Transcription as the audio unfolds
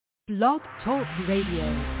Blog Talk Radio.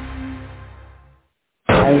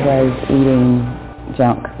 I was eating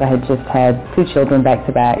junk. I had just had 2 children back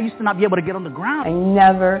to back. I used to not be able to get on the ground. I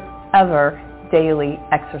never, ever daily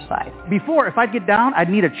exercise. Before, if I'd get down, I'd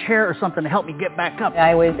need a chair or something to help me get back up.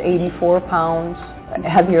 I was 84 pounds,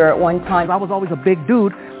 heavier at one time. I was always a big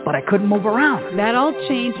dude, but I couldn't move around. That all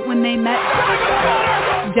changed when they met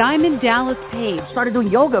Diamond Dallas Page. Started doing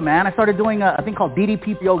yoga, man. I started doing a thing called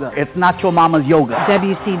DDP yoga. It's not your mama's yoga.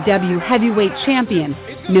 WCW heavyweight champion,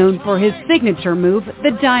 known for his signature move,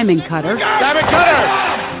 the Diamond Cutter. Diamond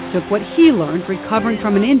Cutter! Took what he learned recovering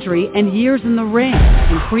from an injury and years in the ring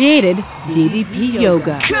and created DDP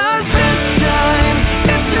yoga.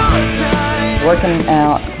 Working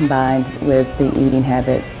out combined with the eating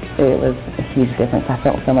habits, it was a huge difference. I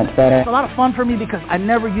felt so much better. It's a lot of fun for me because I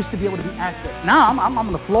never used to be able to be active. Now I'm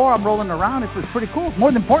on the floor, I'm rolling around. It's pretty cool.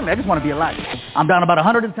 More than importantly, I just want to be alive. I'm down about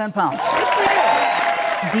 110 pounds.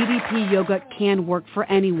 DDP yoga can work for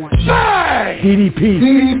anyone.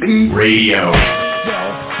 DDP Radio.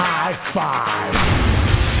 High five.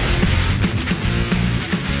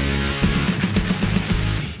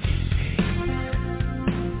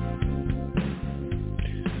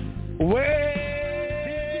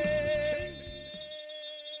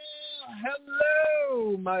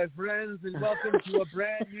 Hello, my friends, and welcome to a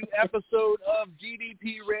brand new episode of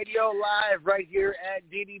DDP Radio Live right here at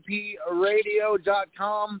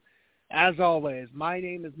ddpradio.com. As always, my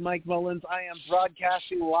name is Mike Mullins. I am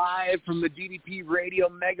broadcasting live from the DDP Radio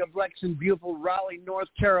Megaplex in beautiful Raleigh, North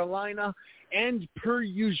Carolina. And per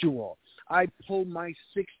usual, I pull my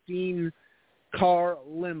 16-car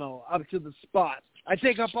limo up to the spot. I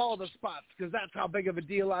take up all the spots because that's how big of a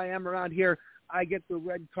deal I am around here. I get the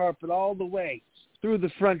red carpet all the way through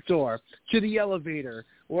the front door to the elevator,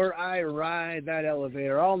 where I ride that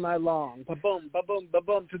elevator all night long. Ba-boom, ba-boom,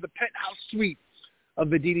 ba-boom, to the penthouse suite of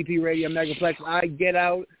the DDP Radio Megaplex. I get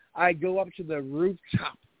out. I go up to the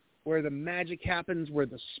rooftop where the magic happens, where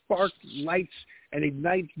the spark lights and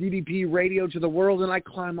ignites DDP Radio to the world, and I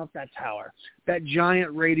climb up that tower, that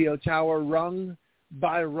giant radio tower, rung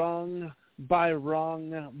by rung by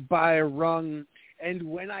rung by rung. And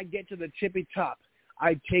when I get to the tippy top,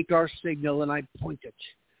 I take our signal and I point it.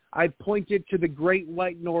 I point it to the great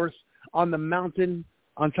white north on the mountain,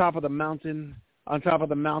 on top of the mountain, on top of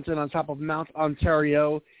the mountain, on top of Mount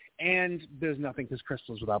Ontario. And there's nothing because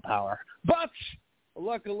Crystal's without power. But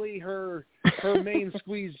luckily her main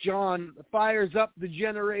squeeze, John, fires up the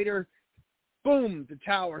generator. Boom, the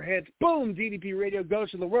tower hits. Boom, DDP Radio goes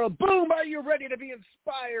to the world. Boom, are you ready to be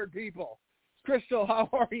inspired, people? Crystal, how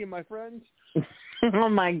are you, my friends? Oh,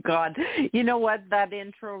 my God. You know what that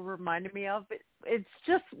intro reminded me of? It's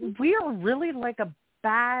just, we are really like a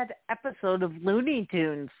bad episode of Looney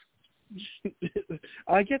Tunes.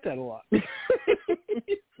 I get that a lot.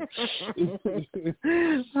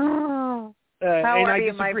 How are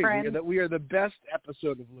you, my friend? That we are the best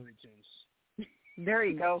episode of Looney Tunes. There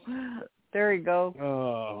you go. There you go.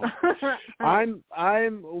 Oh, I'm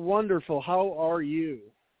wonderful. How are you?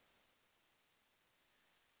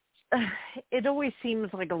 It always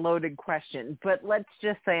seems like a loaded question, but let's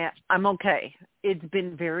just say I'm okay. It's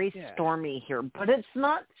been very stormy here, but it's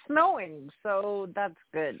not snowing, so that's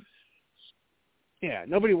good. Yeah,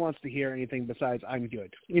 nobody wants to hear anything besides I'm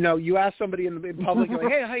good. You know, you ask somebody in public, you're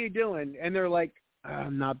like, hey, how you doing? And they're like,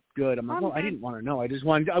 I'm not good. I'm like, well, I didn't want to know. I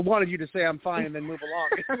wanted you to say I'm fine and then move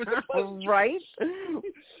along. Right?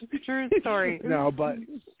 True story. No, but,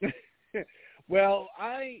 well,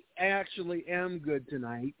 I actually am good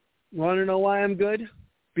tonight. Want to know why I'm good?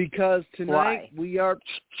 Because tonight we are...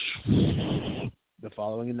 The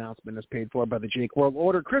following announcement is paid for by the Jake World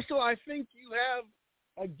Order. Crystal, I think you have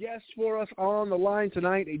a guest for us on the line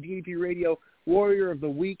tonight, a DDP Radio Warrior of the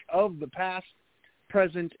Week, of the past,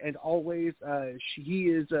 present, and always. He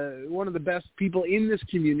is one of the best people in this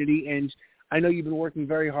community, and I know you've been working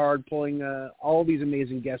very hard pulling all these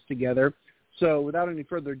amazing guests together. So without any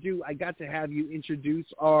further ado, I got to have you introduce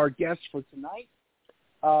our guest for tonight.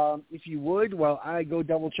 If you would, while I go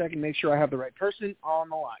double-check and make sure I have the right person on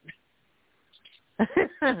the line.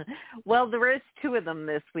 Well, there is 2 of them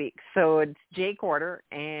this week. So it's Jake Order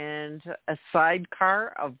and a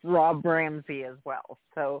sidecar of Rob Ramsey as well.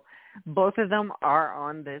 So both of them are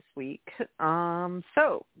on this week.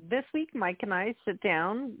 So this week, Mike and I sit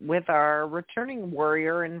down with our returning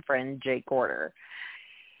warrior and friend, Jake Order.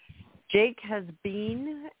 Jake has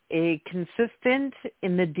been a consistent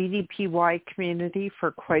in the DDPY community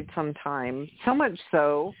for quite some time, so much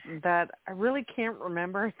so that I really can't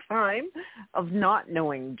remember a time of not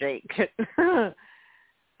knowing Jake. We're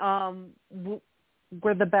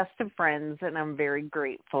the best of friends, and I'm very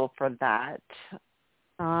grateful for that.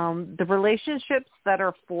 The relationships that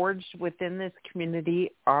are forged within this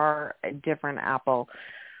community are a different apple.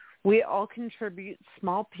 We all contribute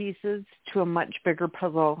small pieces to a much bigger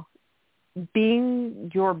puzzle.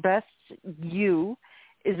 Being your best you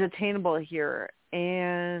is attainable here.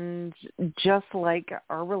 And just like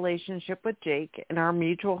our relationship with Jake and our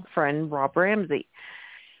mutual friend, Rob Ramsey,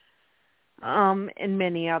 and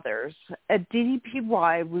many others. At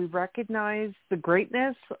DDPY, we recognize the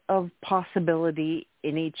greatness of possibility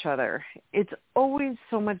in each other. It's always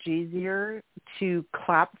so much easier to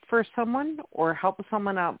clap for someone or help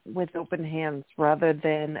someone up with open hands rather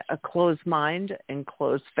than a closed mind and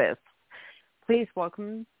closed fists. Please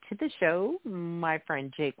welcome to the show my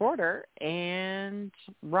friend Jake Order, and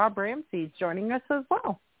Rob Ramsey joining us as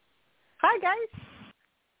well. Hi, guys.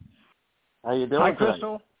 How you doing? Hi,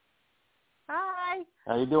 Crystal. Hi.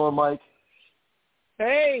 How you doing, Mike?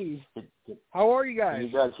 Hey. How are you guys? Can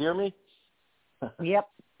you guys hear me? Yep.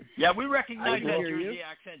 Yeah, we recognize that hear Jersey you.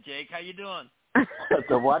 accent, Jake. How you doing?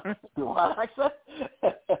 The what? The what accent?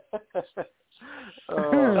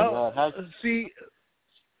 God. See,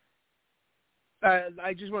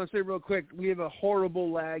 I just want to say real quick, we have a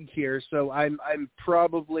horrible lag here, so I'm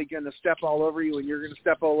probably going to step all over you, and you're going to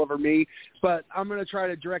step all over me. But I'm going to try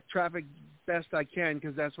to direct traffic best I can,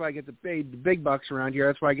 because that's why I get the big bucks around here.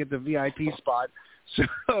 That's why I get the VIP spot.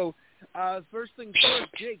 So first things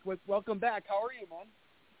first, Jake, welcome back. How are you, man?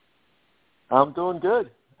 I'm doing good.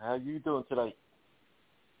 How are you doing tonight?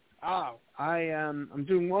 I'm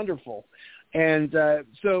doing wonderful. And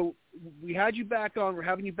so we had you back on. We're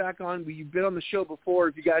having you back on. You've been on the show before.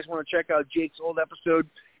 If you guys want to check out Jake's old episode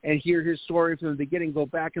and hear his story from the beginning, go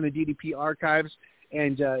back in the DDP archives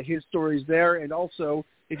and his story's there. And also,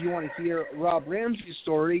 if you want to hear Rob Ramsey's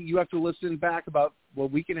story, you have to listen back about, a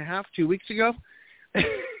week and a half, 2 weeks ago.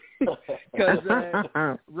 Because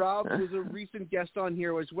Rob was a recent guest on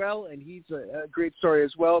here as well, and he's a great story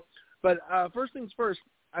as well. But first things first,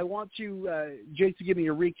 I want you, Jake, to give me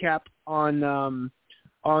a recap on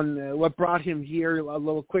what brought him here, a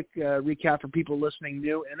little quick recap for people listening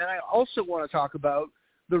new. And then I also want to talk about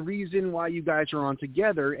the reason why you guys are on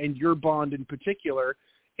together and your bond in particular.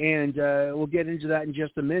 And we'll get into that in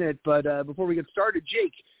just a minute. But before we get started,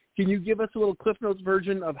 Jake, can you give us a little Cliff Notes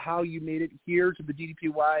version of how you made it here to the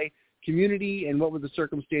DDPY community, and what were the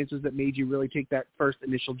circumstances that made you really take that first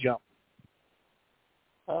initial jump?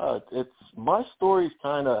 My story's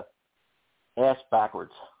kind of ass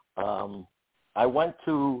backwards. I went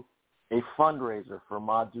to a fundraiser for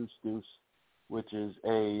Ma Deuce Deuce, which is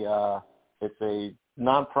it's a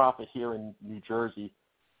nonprofit here in New Jersey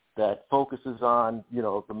that focuses on,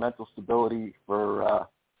 the mental stability for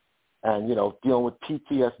and dealing with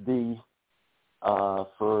PTSD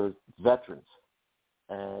for veterans.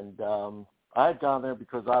 And I had gone there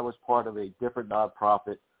because I was part of a different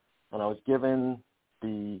nonprofit, and I was given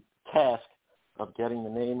the task of getting the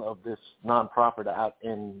name of this nonprofit out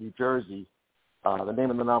in New Jersey. The name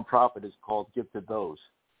of the nonprofit is called Give to Those.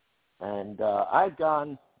 And I had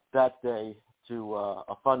gone that day to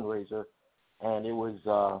a fundraiser, and it was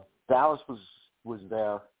Dallas was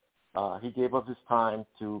there. He gave up his time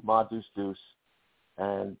to Ma Deuce Deuce.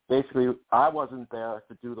 And basically, I wasn't there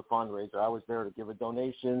to do the fundraiser. I was there to give a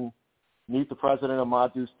donation, meet the president of Ma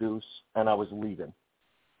Deuce Deuce, and I was leaving.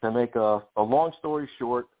 To make a long story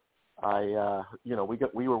short,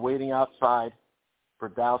 we were waiting outside for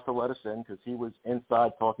Dallas to let us in because he was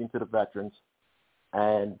inside talking to the veterans.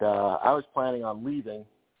 And I was planning on leaving,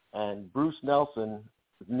 and Bruce Nelson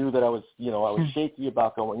knew that I was shaky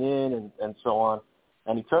about going in and so on.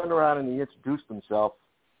 And he turned around and he introduced himself.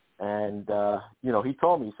 And, he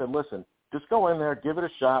told me, he said, listen, just go in there, give it a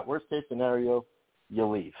shot. Worst case scenario, you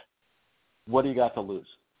leave. What do you got to lose?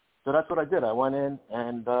 So that's what I did. I went in,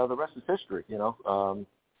 and the rest is history,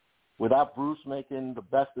 Without Bruce making the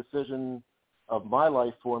best decision of my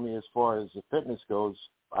life for me as far as the fitness goes,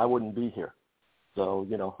 I wouldn't be here. So,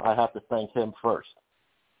 I have to thank him first.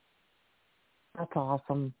 That's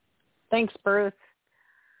awesome. Thanks, Bruce.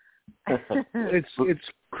 It's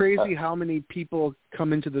crazy how many people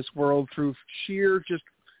come into this world through sheer just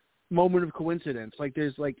moment of coincidence. Like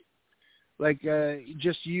there's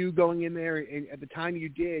just you going in there, and at the time you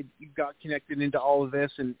did, you got connected into all of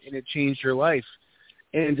this, and it changed your life.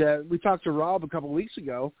 And we talked to Rob a couple of weeks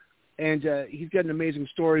ago, and he's got an amazing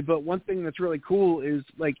story. But one thing that's really cool is,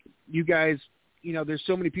 like, you guys, there's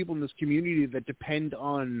so many people in this community that depend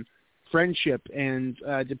on friendship and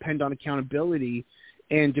depend on accountability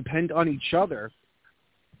and depend on each other.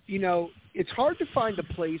 It's hard to find a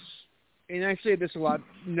place, and I say this a lot,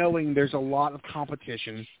 knowing there's a lot of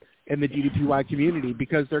competition in the DDPY community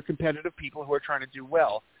because they're competitive people who are trying to do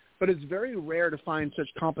well. but it's very rare to find such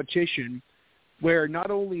competition where not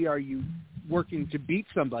only are you working to beat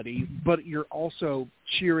somebody, but you're also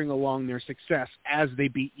cheering along their success as they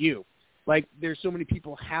beat you. Like, there's so many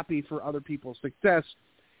people happy for other people's success,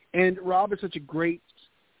 and Rob is such a great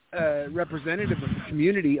representative of the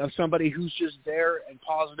community, of somebody who's just there and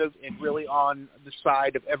positive and really on the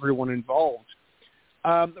side of everyone involved.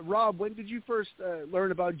 Rob, when did you first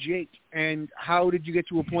learn about Jake, and how did you get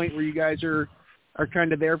to a point where you guys are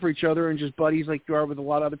kind of there for each other and just buddies like you are with a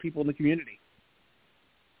lot of other people in the community?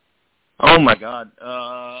 Oh, my God.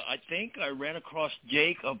 I think I ran across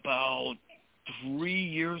Jake about 3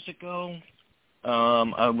 years ago.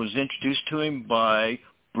 I was introduced to him by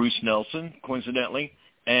Bruce Nelson, coincidentally,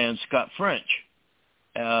 and Scott French.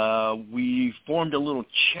 We formed a little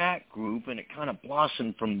chat group, and it kind of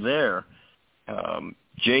blossomed from there.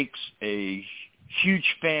 Jake's a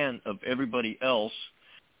huge fan of everybody else,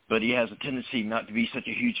 but he has a tendency not to be such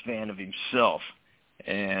a huge fan of himself.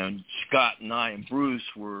 And Scott and I and Bruce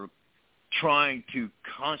were trying to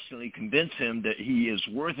constantly convince him that he is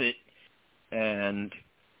worth it. And,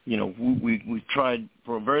 you know, we tried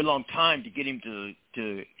for a very long time to get him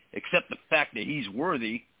to accept the fact that he's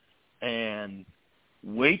worthy. And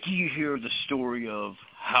wait till you hear the story of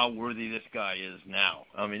how worthy this guy is now.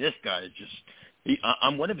 I mean, this guy is just,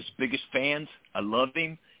 I'm one of his biggest fans. I love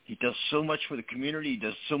him. He does so much for the community. He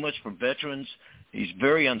does so much for veterans. He's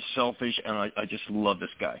very unselfish, and I just love this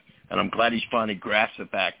guy. And I'm glad he's finally grasped the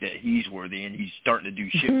fact that he's worthy, and he's starting to do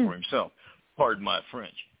shit for himself. Pardon my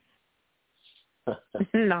French.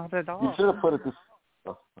 Not at all. You should have put it.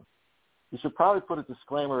 You should probably put a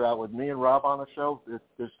disclaimer out with me and Rob on the show.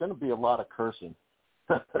 There's going to be a lot of cursing.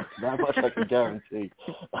 That much I can guarantee.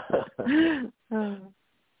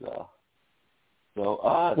 Well,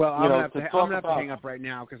 I'm going to have to hang up right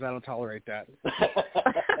now because I don't tolerate that.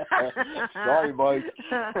 Sorry, Mike.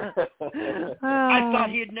 I thought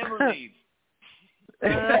he'd never leave.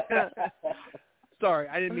 Sorry,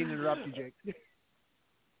 I didn't mean to interrupt you, Jake.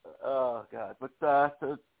 Oh, God. But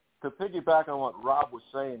to piggyback on what Rob was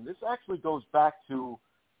saying, this actually goes back to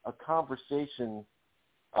a conversation.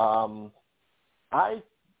 We're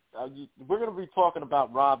going to be talking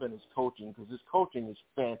about Rob and his coaching, because his coaching is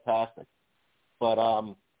fantastic. But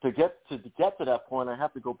to get to that point, I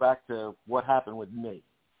have to go back to what happened with me.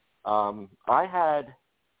 I had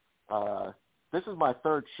this is my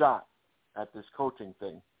third shot at this coaching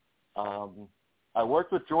thing. I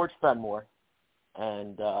worked with George Fenmore,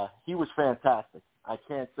 and he was fantastic. I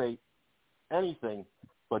can't say anything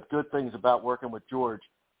but good things about working with George.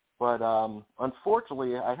 But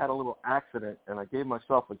unfortunately, I had a little accident, and I gave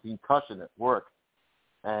myself a concussion at work.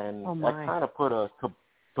 And that kind of put a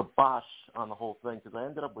kibosh on the whole thing, because I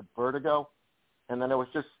ended up with vertigo. And then it was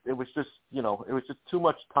just too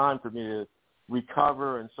much time for me to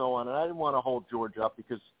recover and so on. And I didn't want to hold George up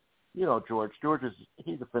because, you know, George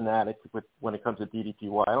he's a fanatic when it comes to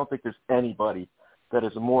DDPY. I don't think there's anybody that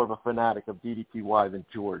is more of a fanatic of DDPY than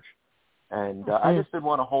George. And I just didn't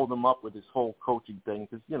want to hold him up with his whole coaching thing,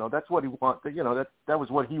 because, you know, that's what he wanted. You know, that was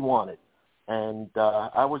what he wanted. And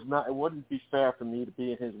it wouldn't be fair for me to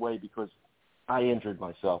be in his way because I injured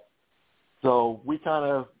myself. So we kind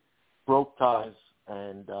of broke ties,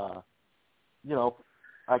 and, you know,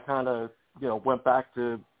 I kind of, you know, went back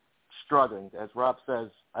to struggling. As Rob says,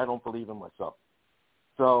 I don't believe in myself.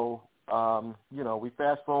 So, you know, we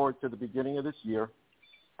fast forward to the beginning of this year,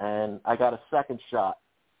 and I got a second shot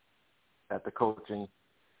at the coaching.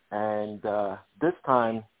 And this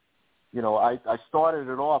time, you know, I started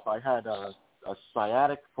it off. I had a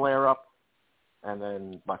sciatic flare-up, and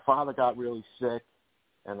then my father got really sick,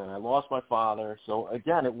 and then I lost my father. So,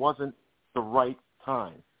 again, it wasn't the right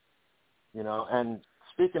time, you know. And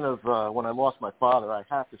speaking of when I lost my father, I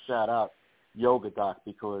have to shout out Yoga Doc,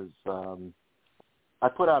 because I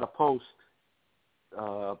put out a post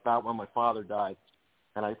about when my father died,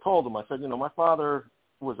 and I told him, I said, you know, my father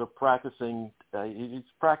was a practicing, he's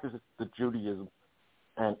practiced the Judaism,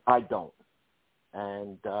 and I don't.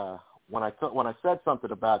 And when I said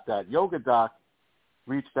something about that, Yoga Doc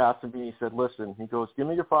reached out to me. He said, listen, he goes, give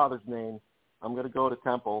me your father's name. I'm going to go to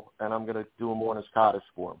temple, and I'm going to do a Mourner's Kaddish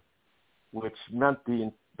for him, which meant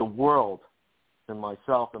the world to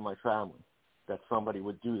myself and my family that somebody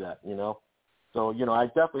would do that, you know. So, you know, I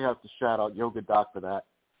definitely have to shout out Yoga Doc for that.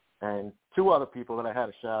 And two other people that I had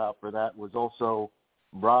to shout out for that was also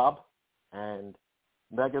Rob and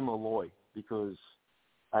Megan Malloy, because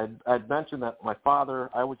I'd mentioned that my father,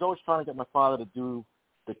 I was always trying to get my father to do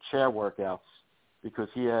the chair workouts because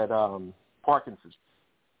he had Parkinson's.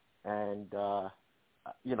 And,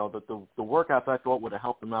 you know, the workouts I thought would have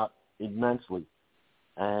helped him out immensely.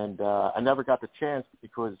 And I never got the chance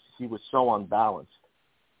because he was so unbalanced.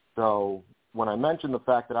 So when I mentioned the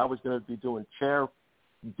fact that I was going to be doing chair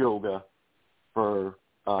yoga for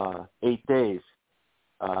 8 days,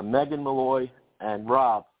 Megan Malloy and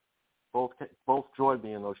Rob both joined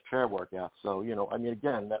me in those chair workouts. So, I mean,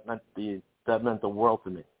 again, that meant the world to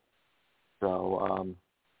me. So,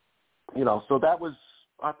 so that was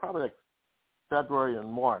probably like February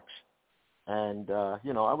and March. And,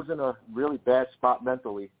 I was in a really bad spot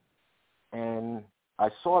mentally. And I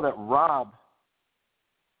saw that Rob,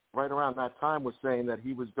 right around that time, was saying that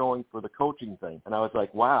he was going for the coaching thing. And I was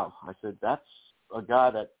like, wow. I said, that's a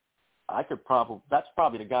guy that that's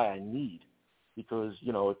probably the guy I need. Because,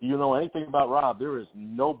 if you know anything about Rob, there is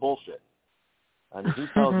no bullshit. I mean, he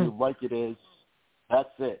tells you like it is. That's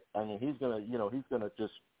it. I mean, he's going to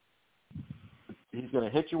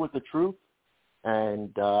hit you with the truth.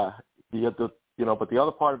 And, but the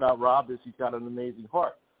other part about Rob is he's got an amazing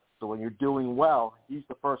heart. So when you're doing well, he's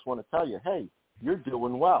the first one to tell you, hey, you're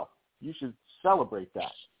doing well. You should celebrate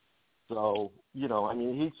that. So, I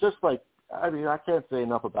mean, he's just like, I mean, I can't say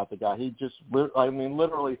enough about the guy. He just,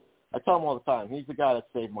 literally, I tell him all the time, he's the guy that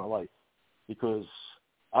saved my life because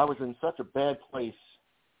I was in such a bad place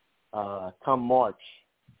come March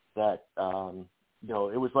that,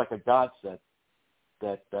 it was like a godsend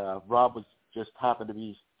that Rob was just happened to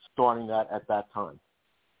be starting that at that time.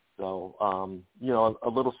 So, a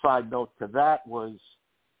little side note to that was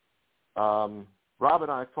Rob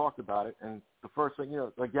and I talked about it, and the first thing,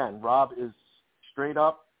 again, Rob is straight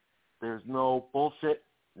up. There's no bullshit,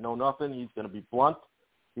 no nothing. He's going to be blunt.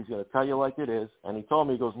 He's going to tell you like it is. And he told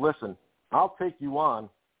me, he goes, listen, I'll take you on,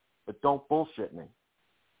 but don't bullshit me.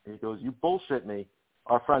 And he goes, you bullshit me,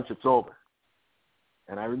 our friendship's over.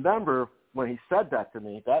 And I remember when he said that to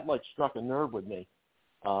me, that like struck a nerve with me.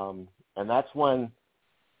 And that's when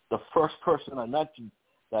the first person I mentioned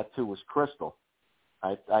that to was Crystal.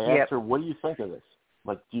 I asked her, what do you think of this?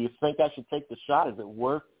 Like, do you think I should take the shot? Is it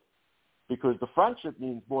worth? Because the friendship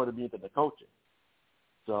means more to me than the coaching.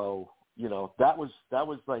 So, that was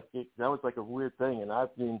like a weird thing. And I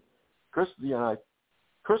mean, Crystal and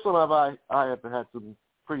I have had some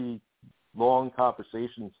pretty long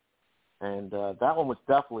conversations, and that one was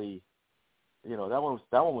definitely, that one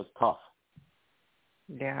was tough.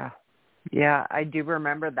 Yeah, I do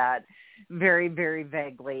remember that very, very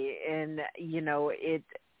vaguely, and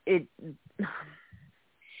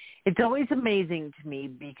it's always amazing to me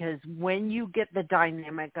because when you get the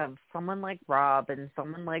dynamic of someone like Rob and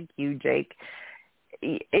someone like you, Jake,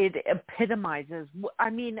 it epitomizes.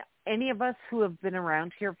 I mean, any of us who have been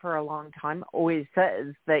around here for a long time always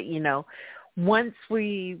says that, once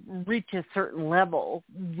we reach a certain level,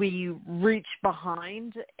 we reach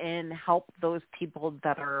behind and help those people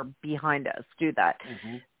that are behind us do that.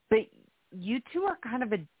 Mm-hmm. But you two are kind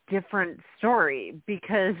of a different story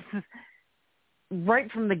because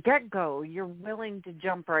right from the get-go, you're willing to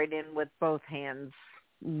jump right in with both hands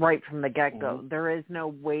right from the get-go. Mm-hmm. There is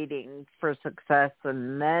no waiting for success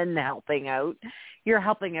and then helping out. You're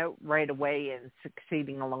helping out right away and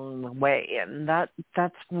succeeding along the way, and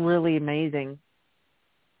that's really amazing.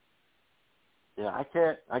 Yeah, I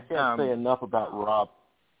can't say enough about Rob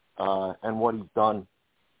and what he's done.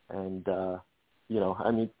 And, I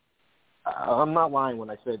mean, I'm not lying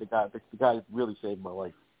when I say the guy really saved my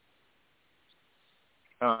life.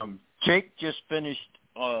 Jake just finished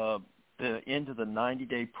the end of the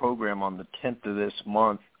 90-day program on the 10th of this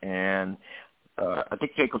month, and I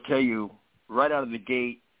think Jake will tell you right out of the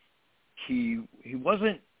gate, he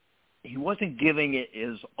wasn't giving it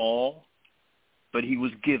his all, but he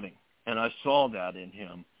was giving, and I saw that in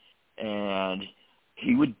him. And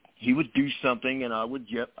he would do something, and I would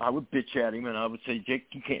bitch at him, and I would say, Jake,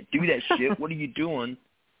 you can't do that shit. What are you doing?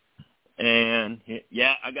 And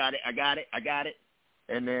I got it.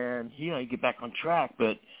 And then, you get back on track.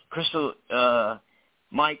 But, Crystal,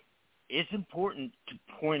 Mike, it's important to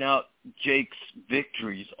point out Jake's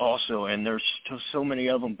victories also, and there's so many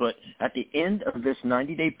of them. But at the end of this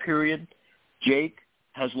 90-day period, Jake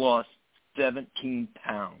has lost 17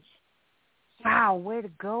 pounds. Wow, way to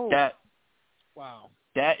go. That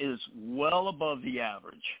is well above the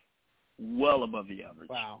average. Well above the average.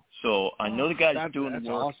 Wow. So I know the guy's doing the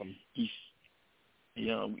work. Awesome. He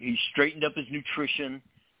straightened up his nutrition.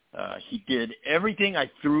 He did everything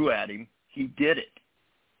I threw at him. He did it.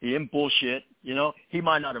 He didn't bullshit. He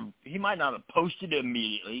might not have posted it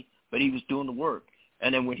immediately, but he was doing the work.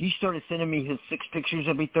 And then when he started sending me his 6 pictures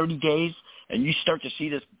every 30 days, and you start to see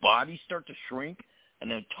this body start to shrink and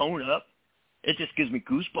then tone up, it just gives me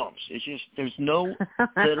goosebumps. It's just there's no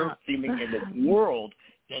better feeling in the world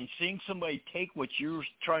than seeing somebody take what you're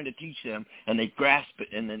trying to teach them and they grasp it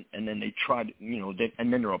and then they try to,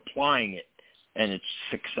 and then they're applying it and it's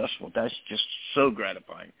successful. That's just so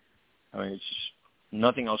gratifying. I mean, it's just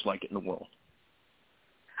nothing else like it in the world.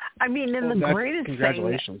 I mean, and the greatest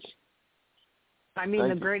congratulations.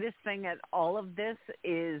 The greatest thing at all of this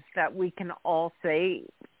is that we can all say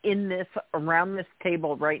around this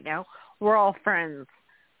table right now, we're all friends.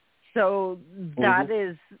 So that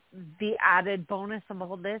is the added bonus of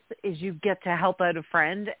all this is you get to help out a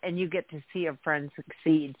friend and you get to see a friend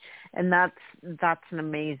succeed. And that's an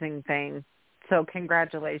amazing thing. So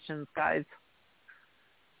congratulations, guys.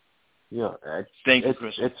 Yeah. Thank you,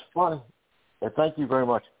 Chris. It's funny. Thank you very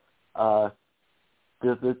much.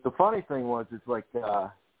 The funny thing was, it's like,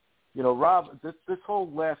 Rob, this whole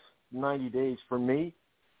last 90 days for me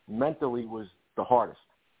mentally was the hardest.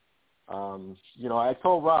 I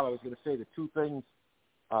told Rob I was going to say the two things.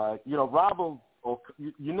 Rob will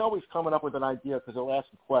he's coming up with an idea because he'll ask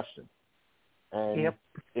a question. And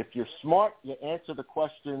if you're smart, you answer the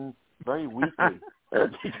question very weakly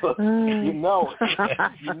because you know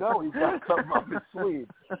he's got something up his sleeve.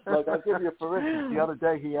 Like, I'll give you, for instance, the other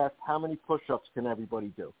day he asked, how many push-ups can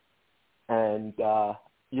everybody do? And,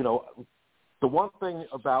 the one thing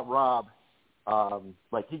about Rob,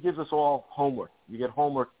 he gives us all homework. You get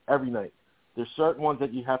homework every night. There's certain ones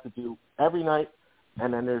that you have to do every night,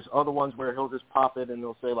 and then there's other ones where he'll just pop in and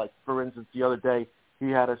he'll say, like, for instance, the other day he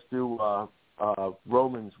had us do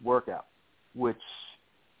Roman's workout, which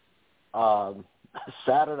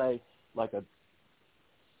Saturday, like a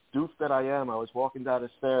doof that I am, I was walking down the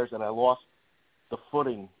stairs and I lost the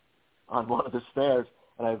footing on one of the stairs,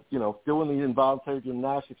 and I, doing the involuntary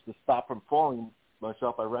gymnastics to stop from falling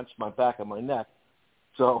myself, I wrenched my back and my neck.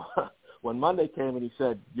 So when Monday came and he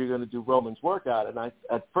said, you're going to do Roman's workout, and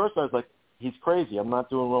at first I was like, he's crazy. I'm not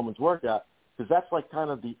doing Roman's workout, because that's like kind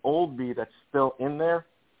of the old me that's still in there.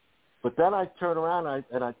 But then I turned around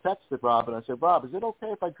and I texted Rob and I said, Rob, is it okay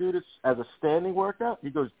if I do this as a standing workout? He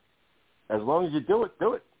goes, as long as you do it,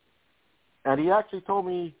 do it. And he actually told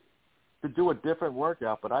me to do a different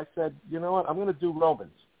workout, but I said, you know what, I'm going to do Roman's,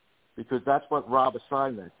 because that's what Rob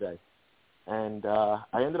assigned that day. And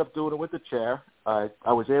I ended up doing it with the chair. I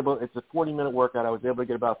was able, it's a 40-minute workout. I was able to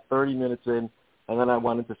get about 30 minutes in, and then I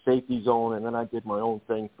went into safety zone, and then I did my own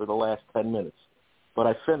thing for the last 10 minutes. But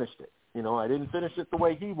I finished it. I didn't finish it the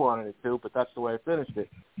way he wanted it to, but that's the way I finished it.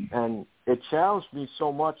 And it challenged me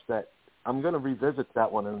so much that I'm going to revisit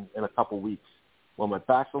that one in a couple weeks when my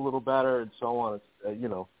back's a little better and so on.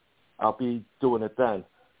 I'll be doing it then.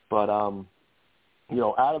 But, out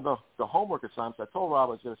of the homework assignments, I told Rob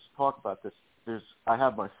I was going to talk about this. I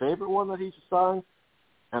have my favorite one that he's assigned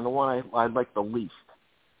and the one I like the least.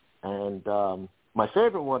 And my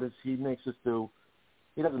favorite one is he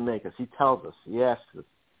doesn't make us, he tells us, he asks us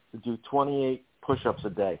to do 28 push-ups a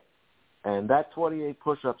day. And that 28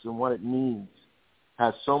 push-ups and what it means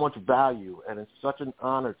has so much value, and it's such an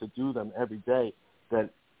honor to do them every day that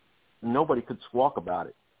nobody could squawk about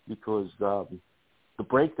it, because the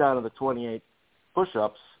breakdown of the 28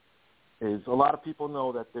 push-ups is, a lot of people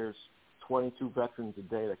know that there's 22 veterans a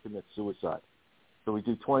day that commit suicide. So we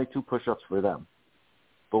do 22 push-ups for them.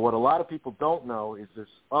 But what a lot of people don't know is there's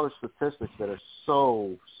other statistics that are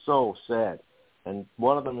so, so sad. And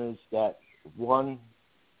one of them is that one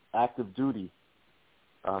active duty,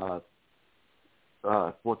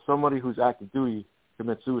 somebody who's active duty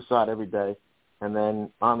commits suicide every day, and then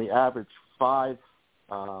on the average, 5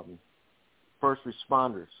 first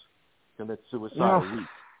responders commit suicide a week.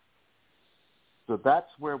 So that's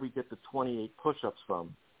where we get the 28 push-ups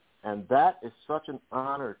from. And that is such an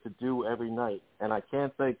honor to do every night. And I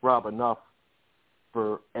can't thank Rob enough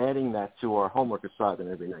for adding that to our homework assignment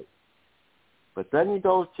every night. But then you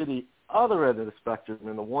go to the other end of the spectrum,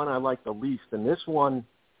 and the one I like the least, and this one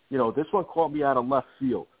caught me out of left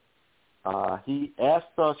field. He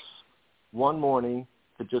asked us one morning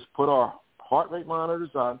to just put our heart rate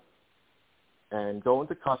monitors on and go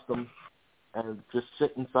into custom and just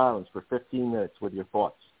sit in silence for 15 minutes with your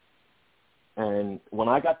thoughts. And when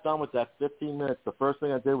I got done with that 15 minutes, the first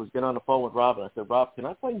thing I did was get on the phone with Rob, and I said, Rob, can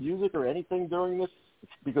I play music or anything during this?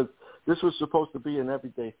 Because this was supposed to be an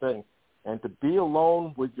everyday thing. And to be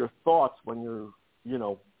alone with your thoughts when you're,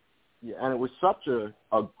 and it was such a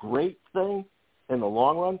great thing in the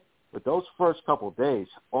long run, but those first couple of days,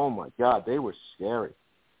 oh my God, they were scary.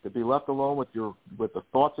 To be left alone with the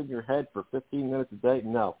thoughts in your head for 15 minutes a day,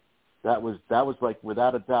 no. That was like,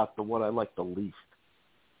 without a doubt, the one I liked the least.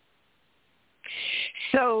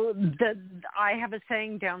 So I have a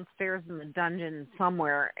saying downstairs in the dungeon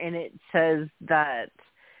somewhere, and it says that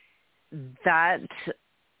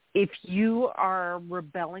if you are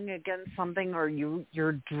rebelling against something, or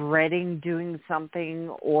you're dreading doing something,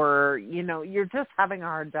 or, you're just having a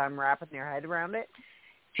hard time wrapping your head around it,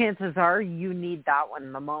 chances are you need that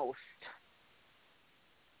one the most.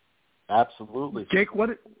 Absolutely. Jake, what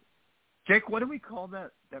do we call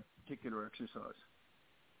that particular exercise?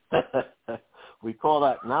 We call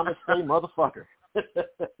that namaste, motherfucker.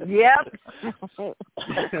 Yep.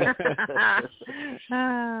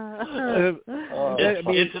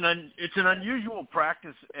 It's an unusual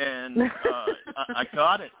practice, and I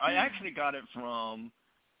got it. I actually got it from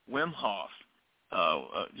Wim Hof.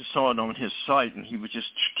 Just saw it on his site, and he was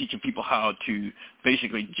just teaching people how to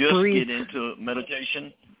basically just breathe. Get into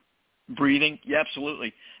meditation, breathing. Yeah,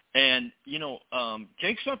 absolutely. And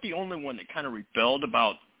Jake's not the only one that kind of rebelled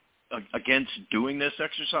against doing this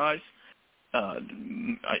exercise.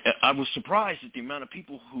 I was surprised at the amount of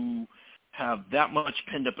people who have that much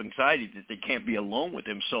pent-up anxiety that they can't be alone with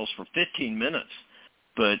themselves for 15 minutes.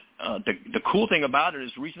 But the cool thing about it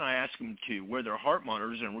is the reason I ask them to wear their heart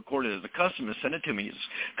monitors and record it as a custom and send it to me is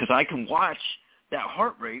because I can watch that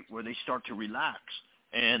heart rate where they start to relax.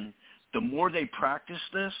 And the more they practice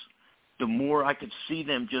this, the more I could see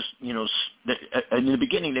them just, in the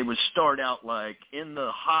beginning they would start out like in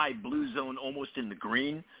the high blue zone, almost in the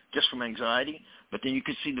green, just from anxiety. But then you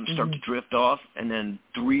could see them start to drift off, and then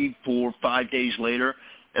 3, 4, 5 days later,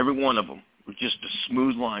 every one of them was just a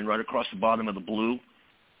smooth line right across the bottom of the blue.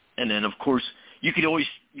 And then, of course, you could always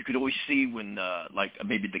see when, like,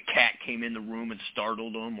 maybe the cat came in the room and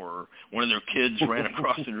startled them, or one of their kids ran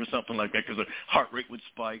across it or something like that, because the heart rate would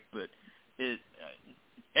spike. But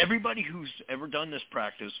everybody who's ever done this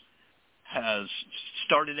practice has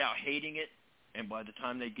started out hating it, and by the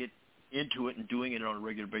time they get into it and doing it on a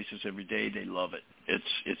regular basis every day, they love it.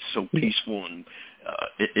 It's so peaceful, and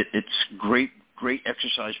it's great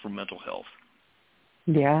exercise for mental health.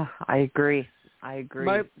 Yeah, I agree.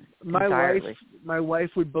 My wife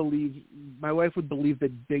would believe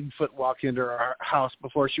that Bigfoot walked into our house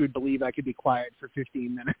before she would believe I could be quiet for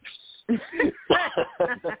 15 minutes.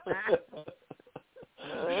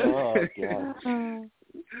 Oh, God.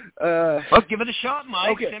 Well, give it a shot,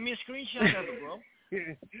 Mike. Okay. Send me a screenshot of it, bro.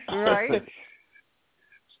 Right.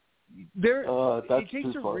 It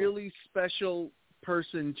takes a really special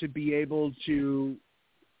person to be able to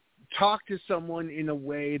talk to someone in a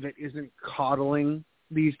way that isn't coddling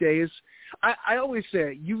these days. I always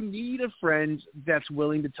say you need a friend that's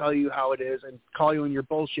willing to tell you how it is and call you on your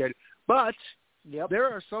bullshit. But there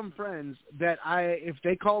are some friends that if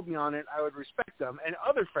they called me on it, I would respect them. And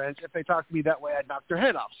other friends, if they talk to me that way, I'd knock their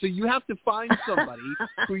head off. So you have to find somebody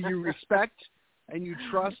who you respect and you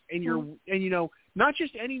trust, and not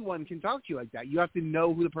just anyone can talk to you like that. You have to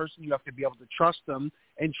know who the person, you have to be able to trust them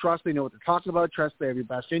and trust they know what they're talking about, trust they have your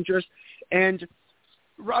best interest. And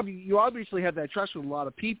Rob, you obviously have that trust with a lot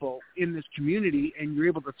of people in this community, and you're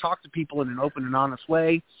able to talk to people in an open and honest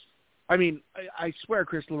way. I mean, I swear,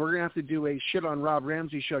 Crystal, we're going to have to do a shit on Rob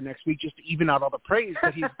Ramsey show next week just to even out all the praise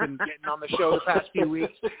that he's been getting on the show the past few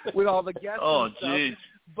weeks with all the guests and stuff. Geez.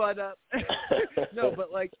 But, no,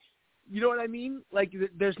 but like, you know what I mean? Like,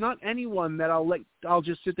 there's not anyone that I'll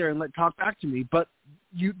just sit there and let talk back to me. But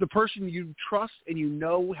the person you trust and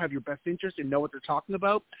have your best interest and know what they're talking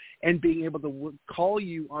about, and being able to call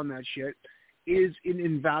you on that shit is an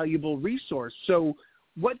invaluable resource. So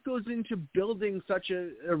what goes into building such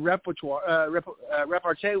a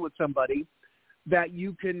repartee with somebody that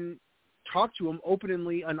you can talk to them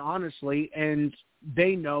openly and honestly, and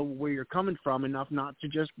they know where you're coming from enough not to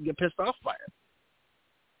just get pissed off by it?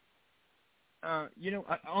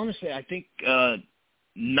 Honestly, I think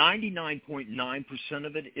 99.9%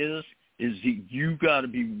 of it is that you got to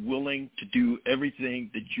be willing to do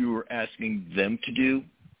everything that you are asking them to do.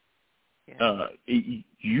 Yeah.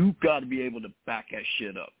 You got to be able to back that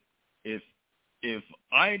shit up. If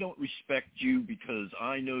I don't respect you because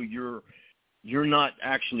I know you're not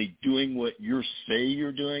actually doing what you say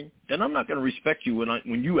you're doing, then I'm not going to respect you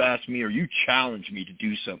when you ask me or you challenge me to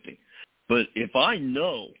do something. But if I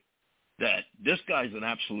know that this guy's an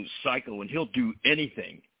absolute psycho and he'll do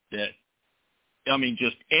anything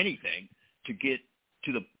just anything to get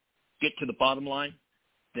to the bottom line,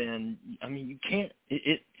 then you can't.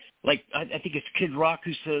 I think it's Kid Rock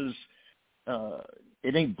who says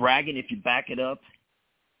it ain't bragging if you back it up.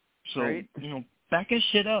 So right. Back that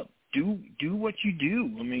shit up. Do what you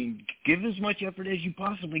do. Give as much effort as you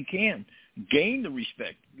possibly can. Gain the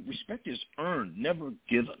respect. Respect is earned, never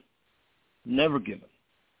given. Never given.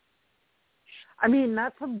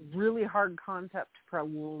 That's a really hard concept for a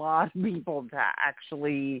lot of people to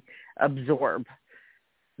actually absorb.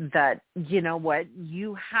 That, you know what,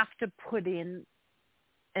 you have to put in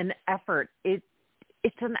an effort. It's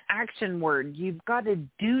an action word. You've got to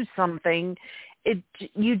do something.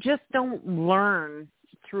 You just don't learn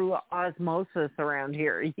through osmosis around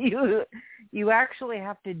here. You actually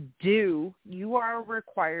have to do. You are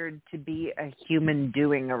required to be a human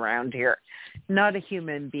doing around here, not a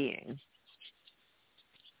human being.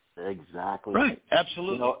 Exactly. Right.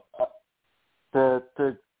 Absolutely. You know,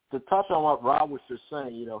 to touch on what Rob was just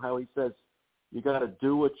saying, you know, how he says you got to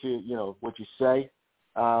do what you say.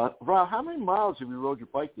 Rob, how many miles have you rode your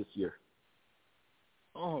bike this year?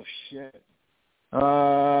 Oh, shit.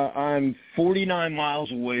 I'm 49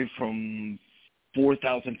 miles away from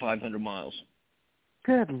 4,500 miles.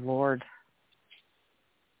 Good Lord.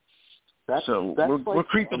 That's we're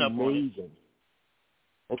creeping up on it.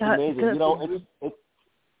 It's amazing. You know, it's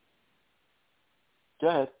go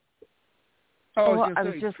ahead. Oh, I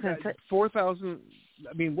was just going to say 4,000.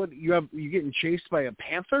 I mean, what you getting chased by a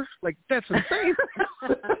panther? Like, that's insane.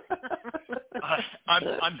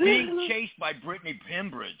 I'm being chased by Brittany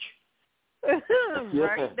Pembridge.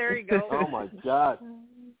 Right, there you go. Oh my God.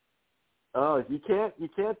 Oh, you can't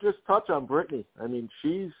just touch on Brittany. I mean,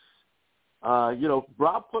 she's you know,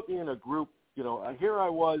 Rob put me in a group, you know, here I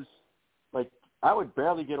was, like, I would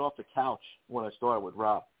barely get off the couch when I started with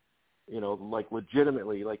Rob. You know, like,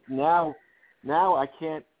 legitimately. Like, now I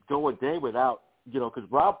can't go a day without, you know, because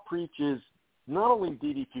Rob preaches not only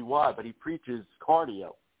DDPY, but he preaches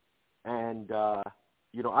cardio. And,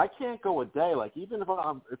 you know, I can't go a day, like, even if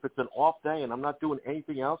it's an off day and I'm not doing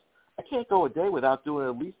anything else, I can't go a day without doing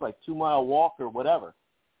at least, like, 2-mile walk or whatever.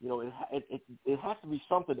 You know, it has to be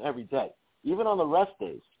something every day, even on the rest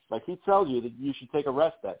days. Like, he tells you that you should take a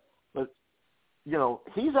rest day. But, you know,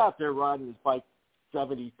 he's out there riding his bike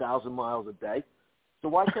 70,000 miles a day. So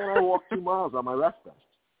why can't I walk 2 miles on my rest day?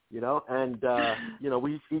 You know, and, you know,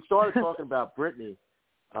 he started talking about Brittany.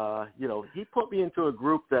 You know, he put me into a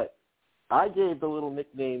group that I gave the little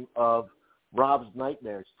nickname of Rob's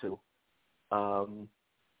Nightmares to,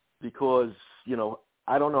 because, you know,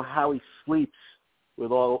 I don't know how he sleeps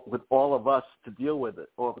with all of us to deal with it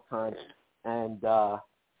all the time. And,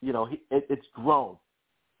 you know, it's grown.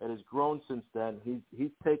 It has grown since then.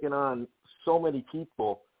 He's taken on so many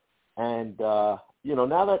people. And, you know,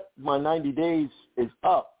 now that my 90 days is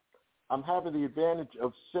up, I'm having the advantage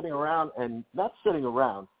of sitting around and not sitting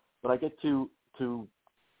around, but I get to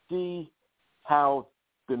see how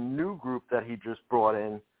the new group that he just brought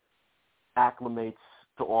in acclimates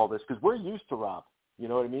to all this, because we're used to Rob. You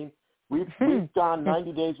know what I mean? We've gone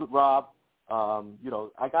 90 days with Rob. You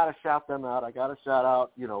know, I got to shout them out. I got to shout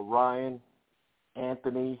out, you know, Ryan,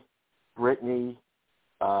 Anthony, Brittany,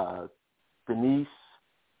 Denise,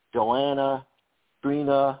 Joanna,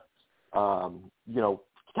 Trina, you know,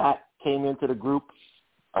 Kat came into the group.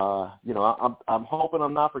 You know, I'm hoping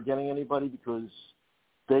I'm not forgetting anybody because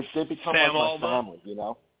they've become Sam like Alba. my family, you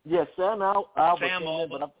know. Yeah, Sam Alba came in,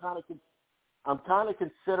 but I'm kind of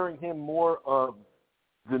considering him more of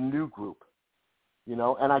the new group, you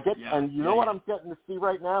know. And what I'm getting to see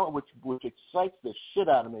right now, which excites the shit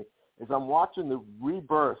out of me, is I'm watching the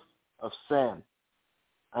rebirth of Sam.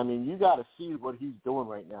 I mean, you got to see what he's doing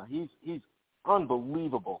right now. He's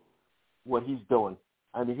unbelievable what he's doing.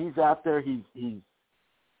 I mean, he's out there.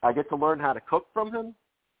 I get to learn how to cook from him.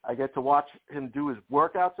 I get to watch him do his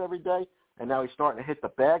workouts every day, and now he's starting to hit the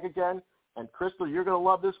bag again. And Crystal, you're going to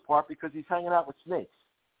love this part because he's hanging out with snakes.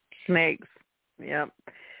 Snakes, yep.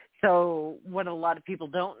 So what a lot of people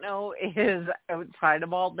don't know is outside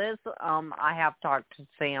of all this, I have talked to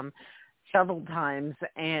Sam several times,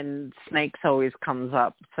 and snakes always comes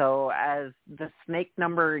up. So as the snake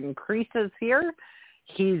number increases here,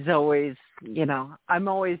 he's always, you know, I'm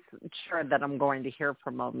always sure that I'm going to hear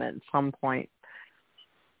from him at some point.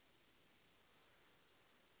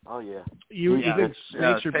 Oh, yeah. You think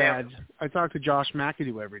snakes are bad. I talk to Josh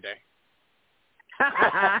McAdoo every day.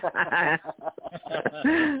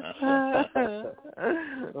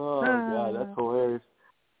 Oh, God, that's hilarious.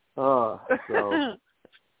 Oh, so...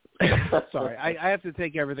 Sorry, I have to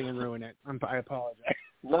take everything and ruin it. I apologize.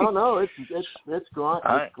 No, it's great. It's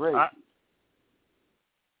great.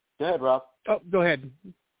 Go ahead, Rob. Oh, go ahead.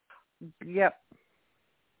 Yep.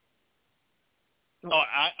 Oh,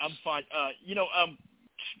 I'm fine. You know,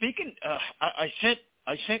 speaking, I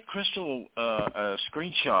sent Crystal a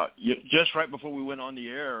screenshot just right before we went on the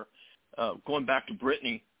air, going back to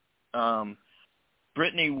Brittany.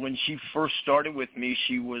 Brittany, when she first started with me,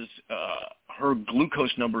 she was her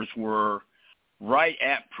glucose numbers were right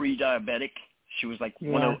at pre-diabetic. She was like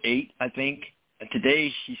 108, I think. And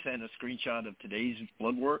today she sent a screenshot of today's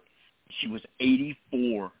blood work. She was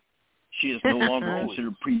 84. She is no longer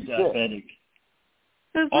considered pre-diabetic.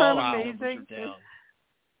 Isn't All that our amazing? numbers are down.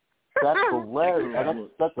 That's hilarious.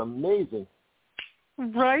 That's amazing.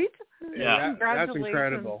 Right? Yeah, that's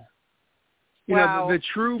incredible. You wow. know, the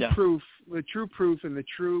true proof and the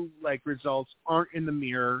true results aren't in the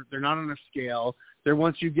mirror. They're not on a scale. They're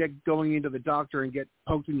once you get going into the doctor and get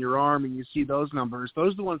poked in your arm and you see those numbers.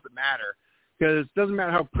 Those are the ones that matter, because it doesn't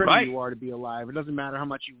matter how pretty you are to be alive. It doesn't matter how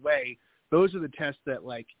much you weigh. Those are the tests that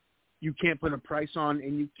you can't put a price on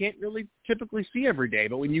and you can't really typically see every day.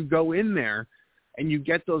 But when you go in there and you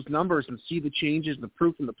get those numbers and see the changes, the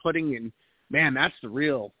proof in the pudding, and man, that's the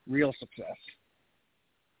real success.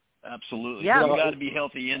 Absolutely. Yeah. You got to be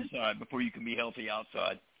healthy inside before you can be healthy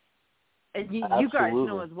outside. And you guys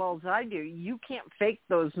know as well as I do, you can't fake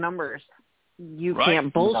those numbers. You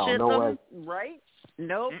can't bullshit them, way. right?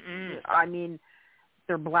 Nope. I mean,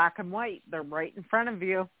 they're black and white. They're right in front of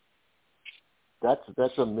you.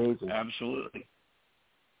 That's amazing. Absolutely.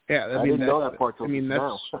 Yeah, I didn't know that part till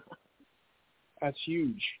now. That's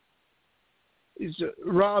huge.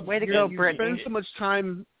 Rob, way to go, you Brittany. spend so much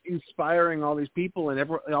time inspiring all these people, and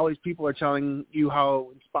all these people are telling you how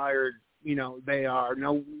inspired they are.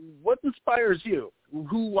 Now, what inspires you?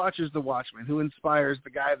 Who watches The Watchmen? Who inspires the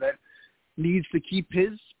guy that needs to keep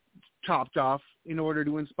his topped off in order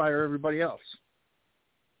to inspire everybody else?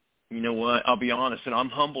 You know what? I'll be honest, and I'm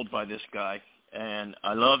humbled by this guy, and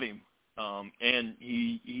I love him. And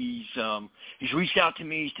he's reached out to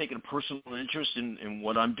me. He's taken a personal interest in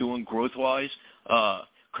what I'm doing growth-wise.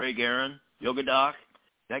 Craig Aaron, Yoga Doc,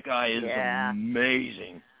 that guy is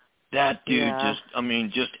amazing. That dude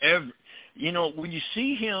when you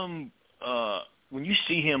see him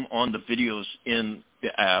on the videos in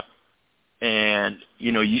the app, and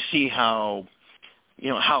you see how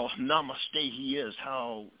namaste he is,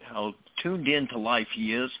 how tuned into life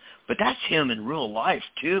he is, but that's him in real life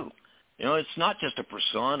too. It's not just a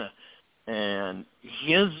persona. And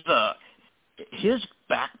his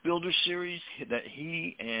Back Builder series that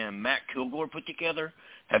he and Matt Kilgore put together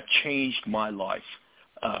have changed my life.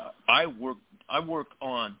 I work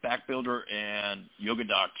on Back Builder and Yoga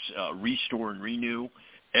Doc's Restore and Renew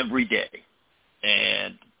every day,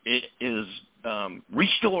 and it is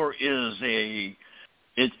Restore is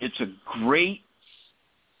it's a great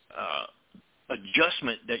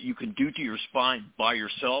adjustment that you can do to your spine by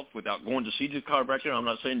yourself without going to see the chiropractor. I'm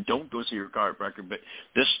not saying don't go see your chiropractor, but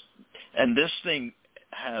this thing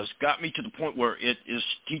has got me to the point where it is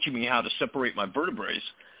teaching me how to separate my vertebrae.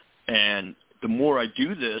 And the more I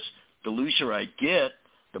do this, the looser I get,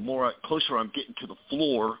 the closer I'm getting to the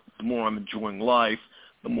floor, the more I'm enjoying life,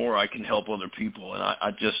 the more I can help other people. And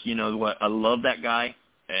I just, I love that guy,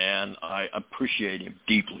 and I appreciate him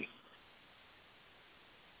deeply.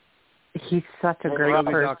 He's such a great Rob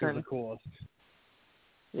person. Doc is the coolest.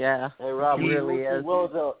 Yeah. Hey, Rob, he really is.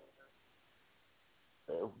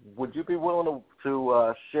 Would you be willing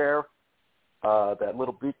to share that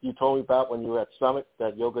little bit you told me about when you were at Summit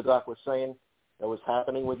that Yoga Doc was saying that was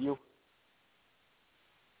happening with you?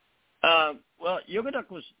 Well, Yoga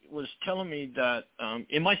Doc was telling me that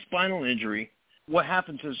in my spinal injury, what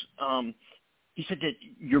happens is he said that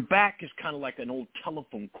your back is kind of like an old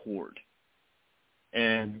telephone cord.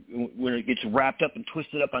 And when it gets wrapped up and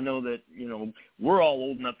twisted up, I know that, we're all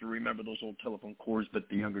old enough to remember those old telephone cords, but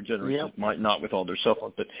the younger generations might not with all their cell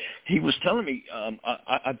phones. But he was telling me,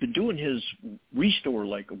 I've been doing his Restore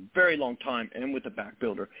a very long time and with the Back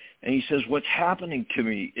Builder. And he says what's happening to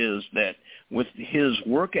me is that with his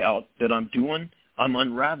workout that I'm doing, I'm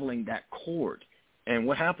unraveling that cord. And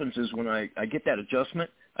what happens is when I get that adjustment,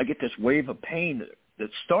 I get this wave of pain that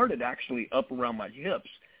started actually up around my hips.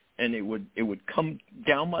 And it would come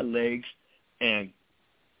down my legs and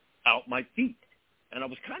out my feet. And I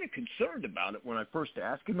was kind of concerned about it when I first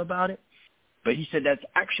asked him about it. But he said that's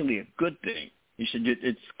actually a good thing. He said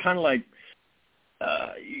it's kind of like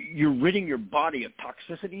you're ridding your body of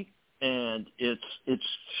toxicity, and it's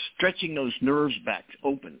stretching those nerves back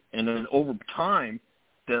open. And then over time,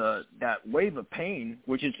 that wave of pain,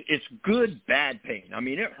 which it's good, bad pain. I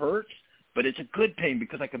mean, it hurts, but it's a good pain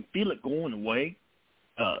because I can feel it going away.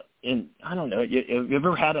 And I don't know. Have you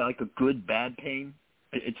ever had a good bad pain?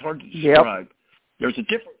 It's hard to describe. Yep.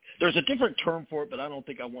 There's a different term for it, but I don't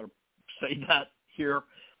think I want to say that here.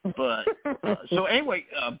 But so anyway,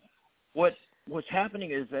 what's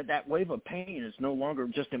happening is that wave of pain is no longer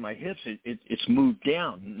just in my hips. It's moved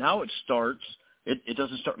down. Now it starts. It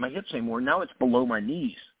doesn't start in my hips anymore. Now it's below my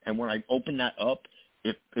knees. And when I open that up,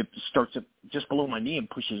 it starts up just below my knee and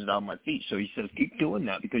pushes it out of my feet. So he says, keep doing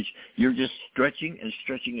that because you're just stretching and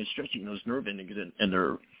stretching and stretching those nerve endings, and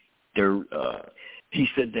they're he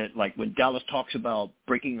said that when Dallas talks about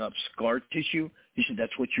breaking up scar tissue, he said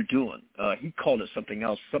that's what you're doing. He called it something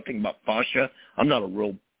else, something about fascia. I'm not a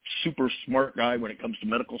real super smart guy when it comes to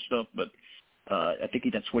medical stuff, but I think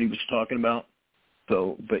that's what he was talking about.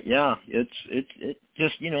 So, but yeah, it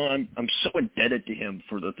just, you know, I'm so indebted to him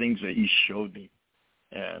for the things that he showed me,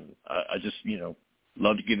 and I just, you know,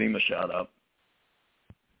 love to give him a shout out.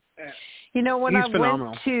 You know, when He's I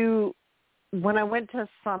phenomenal. went to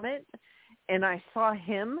Summit and I saw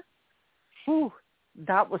him, whew,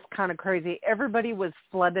 that was kind of crazy. Everybody was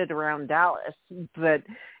flooded around Dallas, but,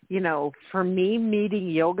 you know, for me meeting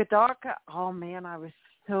Yoga Doc, oh man, I was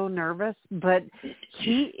so nervous, but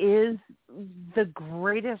he is the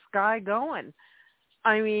greatest guy going.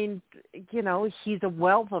 I mean, you know, he's a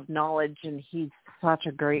wealth of knowledge, and he's such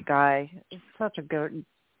a great guy, such a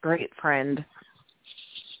great friend.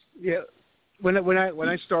 Yeah, when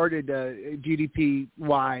I started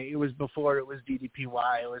DDPY, it was before it was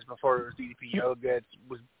DDPY. It was before it was DDP Yoga. It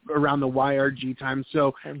was around the YRG time.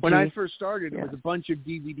 So when I first started, it was a bunch of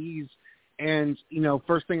DVDs. And, you know,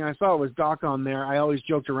 first thing I saw was Doc on there. I always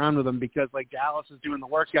joked around with him because, like, Dallas is doing the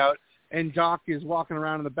workout, and Doc is walking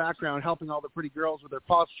around in the background helping all the pretty girls with their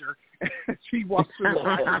posture. He walks through the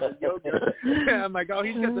background of yoga. And I'm like, oh,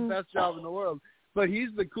 he's got the best job in the world. But he's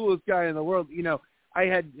the coolest guy in the world. You know, I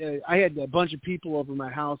had a bunch of people over my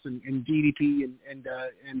house, and DDP and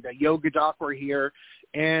Yoga Doc were here,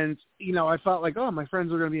 and you know, I felt like, oh, my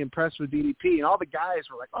friends are going to be impressed with DDP, and all the guys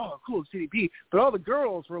were like, oh, cool, it's DDP, but all the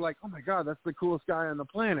girls were like, oh my God, that's the coolest guy on the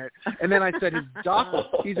planet. And then I said,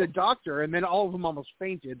 he's a doctor, and then all of them almost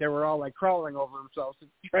fainted. They were all like crawling over themselves to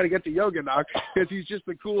try to get to Yoga Doc because he's just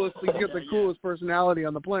the coolest. He's got the coolest personality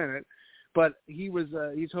on the planet. But he's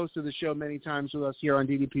hosted the show many times with us here on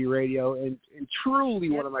DDP Radio, and truly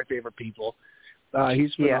one of my favorite people.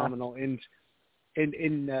 He's phenomenal, and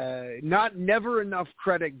never enough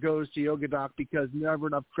credit goes to Yoga Doc because never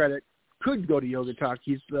enough credit could go to Yoga Doc.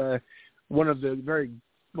 He's one of the very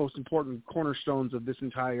most important cornerstones of this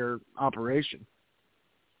entire operation.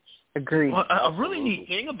 Agreed. Well, a really neat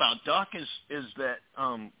thing about Doc is that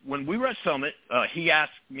when we were at Summit, he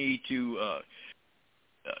asked me to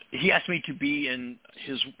be in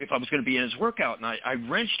if I was going to be in his workout, and I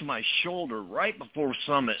wrenched my shoulder right before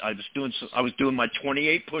Summit. I was doing my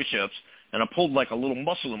 28 push-ups, and I pulled like a little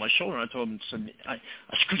muscle in my shoulder. And I told him, I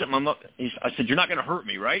screwed up my muscle. I said, "You're not going to hurt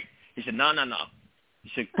me, right?" He said, "No."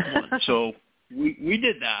 He said, "Come on." So we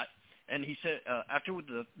did that, and he said after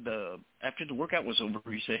the workout was over,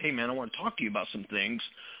 he said, "Hey man, I want to talk to you about some things.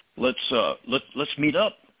 Let's meet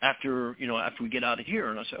up after we get out of here."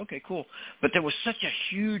 And I said, okay, cool. But there was such a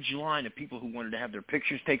huge line of people who wanted to have their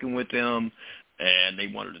pictures taken with him, and they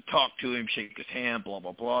wanted to talk to him, shake his hand, blah,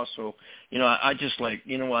 blah, blah. So, you know, I just like,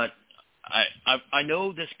 you know what, I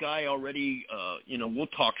know this guy already, we'll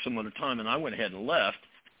talk some other time, and I went ahead and left.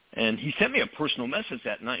 And he sent me a personal message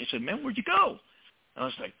that night. He said, "Man, where'd you go?" I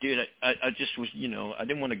was like, dude, I just was, you know, I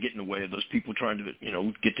didn't want to get in the way of those people trying to, you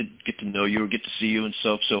know, get to know you or get to see you and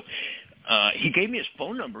stuff. So he gave me his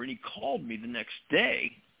phone number, and he called me the next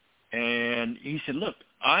day, and he said, "Look,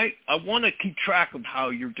 I want to keep track of how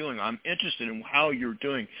you're doing. I'm interested in how you're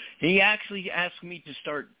doing." He actually asked me to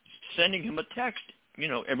start sending him a text, you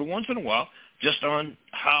know, every once in a while, just on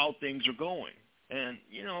how things are going. And,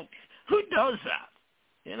 you know, who does that?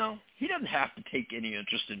 You know, he doesn't have to take any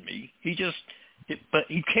interest in me. But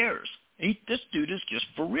he cares. This dude is just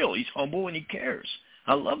for real. He's humble and he cares.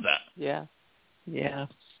 I love that. Yeah.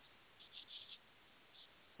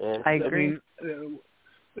 And I agree. I mean,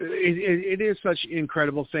 it is such an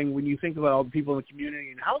incredible thing when you think about all the people in the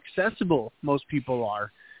community and how accessible most people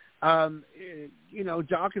are. You know,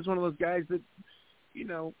 Doc is one of those guys that, you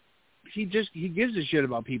know, he gives a shit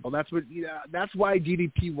about people. That's why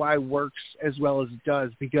DDPY works as well as it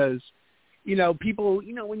does, because, you know, people,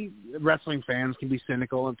 you know, wrestling fans can be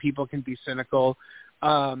cynical and people can be cynical.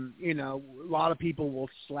 You know, a lot of people will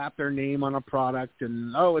slap their name on a product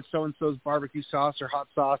and, oh, it's so-and-so's barbecue sauce or hot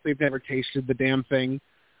sauce. They've never tasted the damn thing.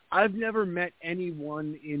 I've never met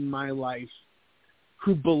anyone in my life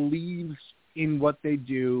who believes in what they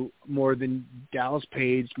do more than Dallas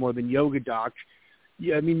Page, more than Yoga Doc.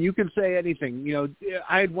 Yeah, I mean, you can say anything. You know,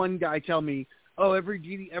 I had one guy tell me, oh,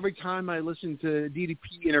 every time I listen to a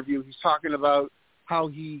DDP interview, he's talking about how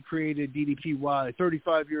he created DDPY,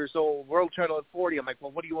 35 years old, world title at 40. I'm like,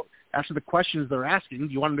 well, what do you want? After the questions they're asking,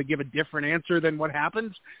 do you want them to give a different answer than what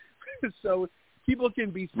happens? So people can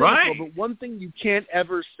be cynical, right. But one thing you can't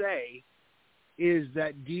ever say is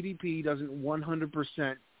that DDP doesn't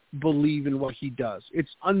 100% believe in what he does. It's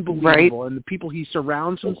unbelievable. Right. And the people he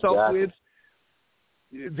surrounds himself with,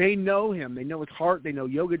 they know him. They know his heart. They know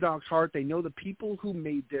Yoga Doc's heart. They know the people who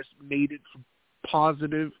made it for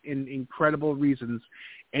positive and incredible reasons.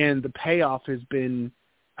 And the payoff has been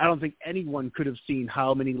I don't think anyone could have seen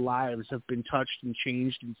how many lives have been touched and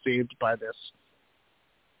changed and saved by this.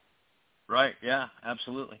 Right, yeah,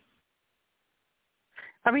 absolutely.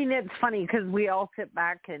 I mean, it's funny because we all sit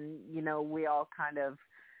back and, we all kind of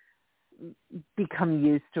become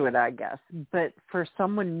used to it, I guess. But for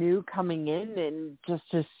someone new coming in and just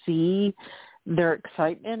to see their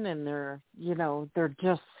excitement and they're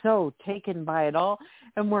just so taken by it all.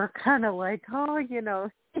 And we're kind of like,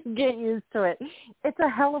 get used to it. It's a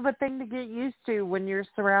hell of a thing to get used to when you're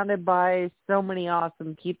surrounded by so many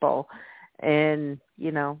awesome people. And,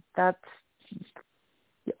 that's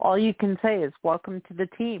all you can say is welcome to the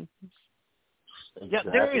team. Yeah,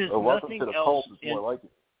 there is welcome nothing to the else. cult is more like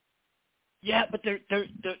it. Yeah, but there,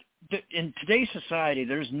 in today's society,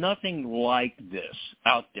 there's nothing like this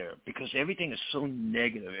out there because everything is so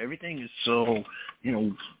negative. Everything is so,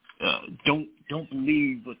 don't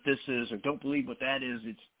believe what this is or don't believe what that is.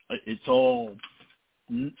 It's all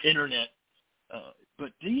internet.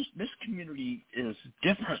 But this community is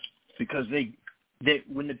different because they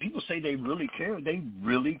when the people say they really care, they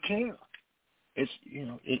really care. It's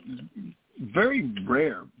it's very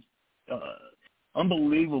rare,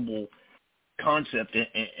 unbelievable concept,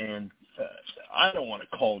 and I don't want to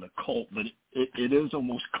call it a cult, but it is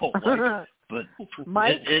almost cult-like. But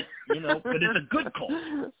Mike? But it's a good cult.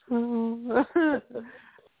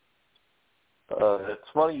 It's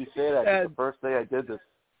funny you say that. 'Cause the first day I did this,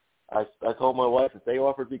 I told my wife if they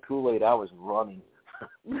offered me Kool-Aid, I was running.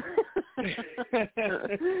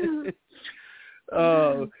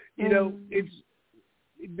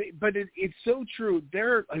 It's so true.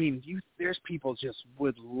 There's people just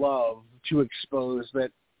would love to expose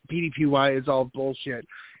that DDPY is all bullshit,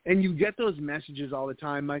 and you get those messages all the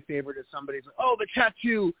time. My favorite is somebody's like, "Oh, the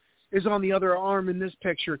tattoo is on the other arm in this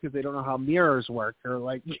picture," because they don't know how mirrors work, or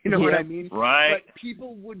what I mean? Right. But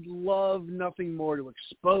people would love nothing more to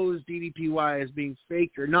expose DDPY as being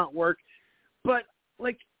fake or not work. But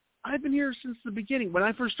I've been here since the beginning. When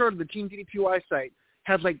I first started, the Team DDPY site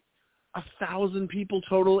had 1,000 people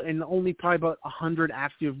total and only probably about 100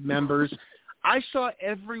 active members. I saw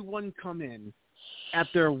everyone come in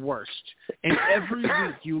at their worst. And every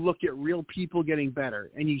week you look at real people getting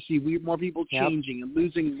better, and you see more people changing and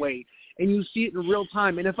losing weight, and you see it in real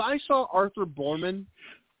time. And if I saw Arthur Borman,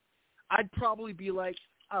 I'd probably be like,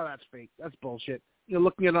 oh, that's fake. That's bullshit.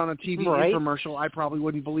 Looking at it on a TV infomercial, I probably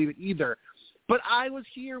wouldn't believe it either. But I was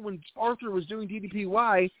here when Arthur was doing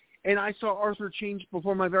DDPY, and I saw Arthur change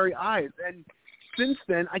before my very eyes. And since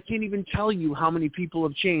then, I can't even tell you how many people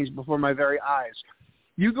have changed before my very eyes.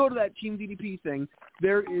 You go to that Team DDP thing,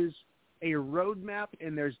 there is a roadmap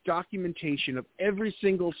and there's documentation of every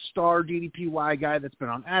single star DDPY guy that's been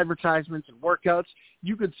on advertisements and workouts.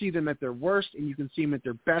 You could see them at their worst, and you can see them at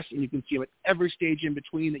their best, and you can see them at every stage in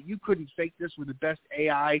between. That you couldn't fake this with the best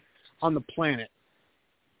AI on the planet.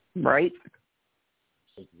 Right.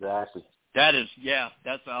 Exactly.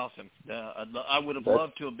 That's awesome. I would have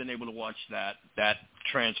loved to have been able to watch that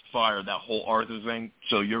transpire, that whole Arthur thing.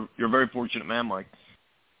 So you're a very fortunate man, Mike.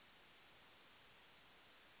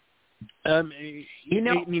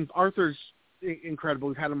 Arthur's incredible.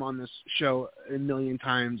 We've had him on this show a million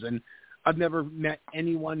times, and I've never met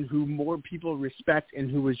anyone who more people respect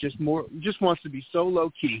and who is just wants to be so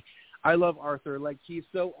low key. I love Arthur. He's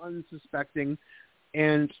so unsuspecting,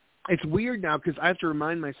 and it's weird now because I have to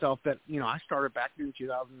remind myself that, I started back in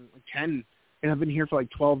 2010, and I've been here for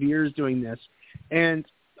 12 years doing this. And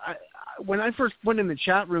when I first went in the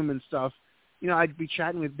chat room and stuff, I'd be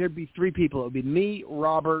chatting there'd be three people. It would be me,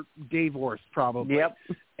 Robert, Dave Orth, probably. Yep.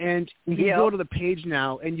 And you go to the page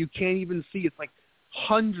now, and you can't even see. It's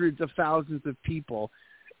hundreds of thousands of people.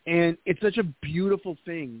 And it's such a beautiful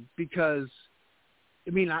thing because –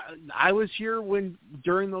 I was here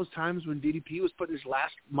during those times when DDP was putting his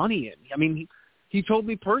last money in. He told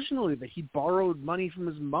me personally that he borrowed money from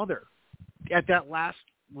his mother at that last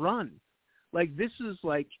run. This is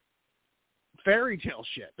fairy tale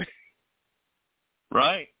shit.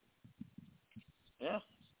 Right. Yeah.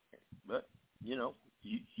 But, you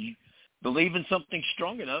believe in something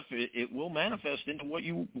strong enough, it will manifest into what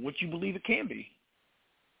you believe it can be.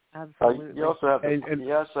 Absolutely. You also have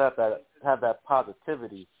to have that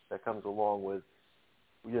positivity that comes along with,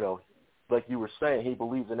 like you were saying, he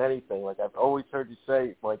believes in anything. I've always heard you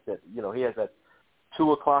say, Mike, that he has that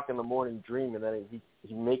 2:00 in the morning dream, and then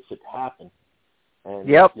he makes it happen. And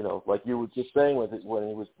like you were just saying when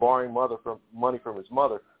he was borrowing money from his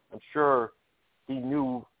mother, I'm sure he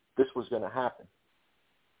knew this was going to happen.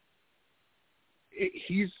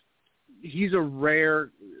 He's a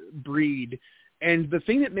rare breed. And the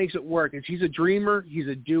thing that makes it work is he's a dreamer, he's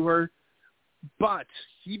a doer, but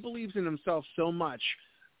he believes in himself so much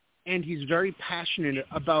and he's very passionate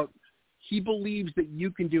about. He believes that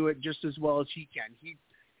you can do it just as well as he can.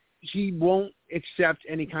 He won't accept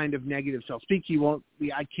any kind of negative self-speak. He won't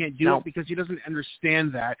be, I can't do it, because he doesn't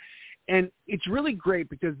understand that. And it's really great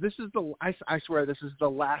because this is I swear this is the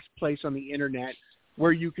last place on the internet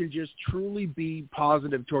where you can just truly be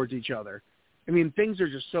positive towards each other. I mean, things are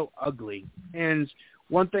just so ugly. And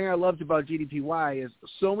one thing I loved about DDPY is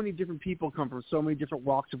so many different people come from so many different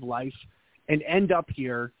walks of life and end up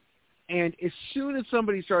here. And as soon as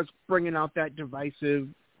somebody starts bringing out that divisive,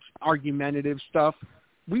 argumentative stuff,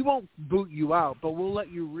 we won't boot you out, but we'll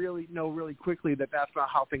let you really know really quickly that that's not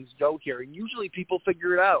how things go here. And usually people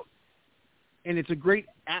figure it out. And it's a great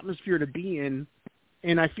atmosphere to be in.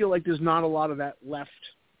 And I feel like there's not a lot of that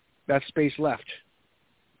space left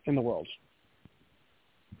in the world.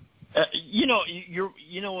 You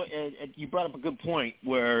brought up a good point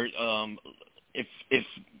where if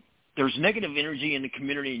there's negative energy in the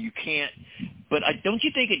community and you can't, but don't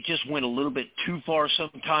you think it just went a little bit too far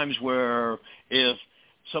sometimes where if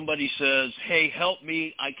somebody says, hey, help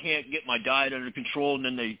me, I can't get my diet under control, and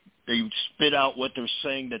then they spit out what they're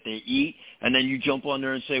saying that they eat, and then you jump on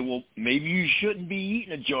there and say, well, maybe you shouldn't be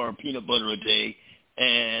eating a jar of peanut butter a day,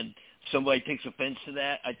 and somebody takes offense to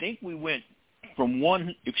that. I think we went from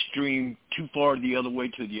one extreme too far the other way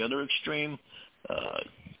to the other extreme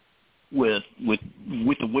with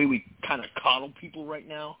the way we kind of coddle people right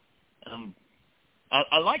now.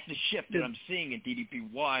 I like the shift that I'm seeing in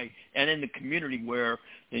DDPY and in the community where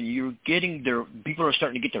you're getting people are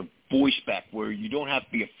starting to get their voice back, where you don't have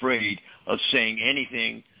to be afraid of saying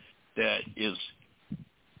anything that is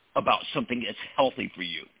about something that's healthy for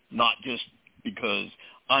you, not just because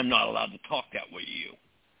I'm not allowed to talk that way to you.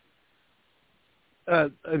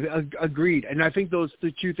 Agreed. And I think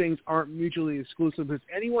the two things aren't mutually exclusive, because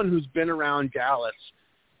anyone who's been around Dallas,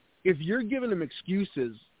 if you're giving him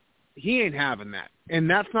excuses, he ain't having that. And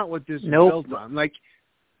that's not what this is built on. Like,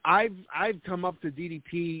 I've come up to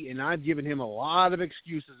DDP and I've given him a lot of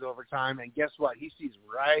excuses over time, and guess what? He sees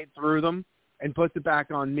right through them and puts it back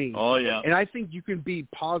on me. Oh, yeah. And I think you can be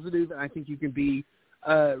positive, and I think you can be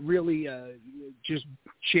really just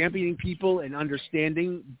championing people and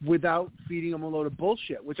understanding without feeding them a load of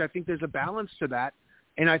bullshit, which I think there's a balance to that.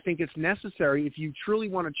 And I think it's necessary if you truly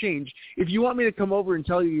want to change. If you want me to come over and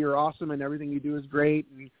tell you you're awesome and everything you do is great,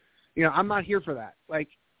 and I'm not here for that. Like,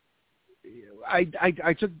 I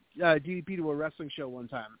took DDP to a wrestling show one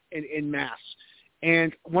time in Mass,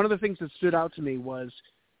 and one of the things that stood out to me was,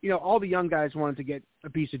 all the young guys wanted to get a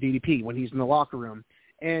piece of DDP when he's in the locker room,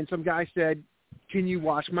 and some guy said, can you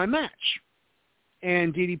watch my match?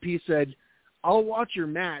 And DDP said, I'll watch your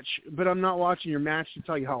match, but I'm not watching your match to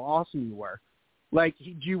tell you how awesome you were. Like,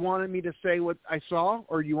 do you want me to say what I saw,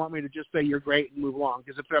 or do you want me to just say you're great and move along?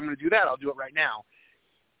 Because if I'm going to do that, I'll do it right now.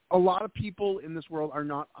 A lot of people in this world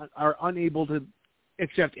are unable to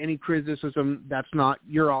accept any criticism that's not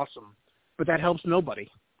 "you're awesome," but that helps nobody.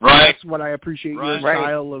 Right. That's what I appreciate your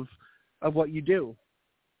style of what you do.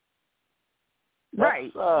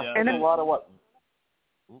 Right. And a lot of what.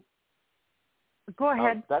 Go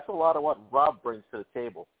ahead. That's a lot of what Rob brings to the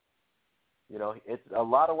table. It's a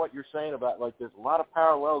lot of what you're saying about, like, there's a lot of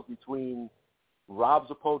parallels between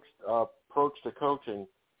Rob's approach to coaching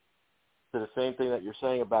to the same thing that you're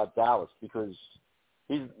saying about Dallas, because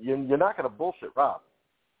you're not going to bullshit Rob.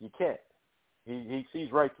 You can't. He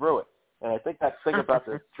sees right through it. And I think that thing about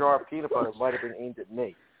the jar of peanut butter might have been aimed at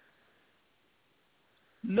me.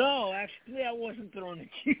 No, actually, I wasn't throwing at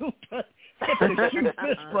you, but that's a cute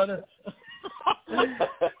fist, brother.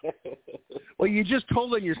 Well, you just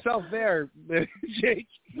told on yourself there, Jake.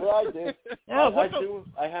 Yeah, I did. Yeah,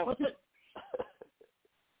 I have.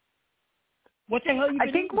 What the hell you been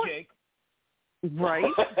eating, Jake? Right.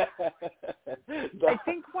 I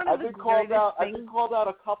think one of the greatest things... I've been called out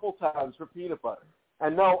a couple times for peanut butter.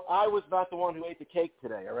 And no, I was not the one who ate the cake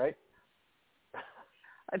today, all right?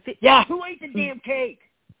 Yeah, who ate the damn cake?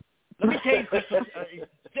 Let me tell you, Chris,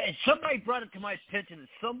 somebody brought it to my attention that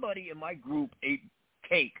somebody in my group ate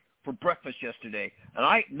cake for breakfast yesterday,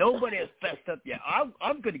 and nobody has fessed up yet.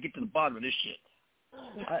 I'm going to get to the bottom of this shit.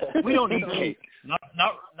 We don't eat cake.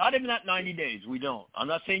 Not even that 90 days. We don't. I'm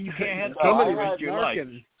not saying you can't have cake the rest of your life.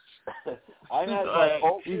 I had my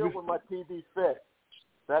oatmeal with my PB Fit.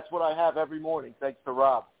 That's what I have every morning, thanks to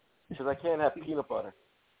Rob, because I can't have peanut butter.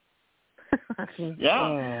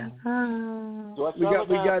 Yeah. Do I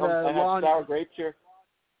have sour grapes here?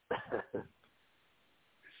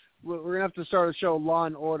 We're going to have to start a show, Law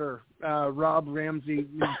and Order, Rob Ramsey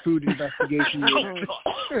food investigation. Oh,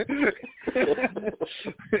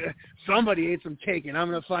 Somebody ate some cake, and I'm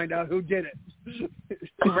going to find out who did it.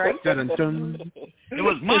 Right? Dun-dun-dun. It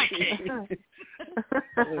was my cake.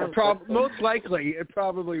 Most likely, it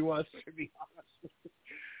probably was, to be honest.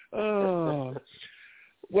 Oh.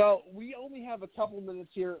 Well, we only have a couple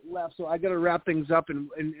minutes here left, so I got to wrap things up and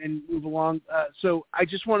move along. So I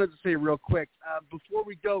just wanted to say real quick, before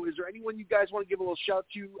we go, is there anyone you guys want to give a little shout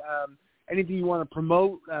to? Anything you want to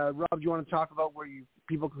promote? Rob, do you want to talk about where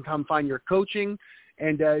people can come find your coaching?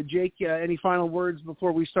 And Jake, any final words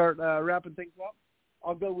before we start wrapping things up?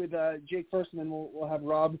 I'll go with Jake first, and then we'll have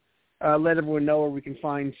Rob let everyone know where we can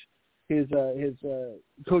find his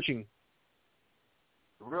coaching.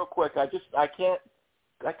 Real quick, I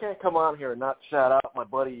can't come on here and not shout out my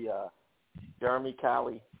buddy Jeremy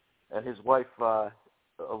Callie and his wife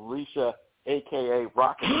Alicia, a.k.a.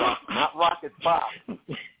 Rocket Socks, not Rocket Box,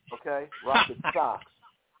 okay? Rocket Socks.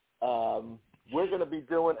 We're going to be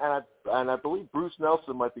doing, and I believe Bruce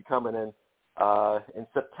Nelson might be coming in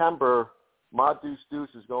September. Ma Deuce Deuce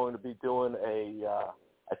is going to be doing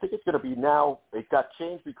I think it's going to be now, it got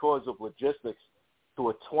changed because of logistics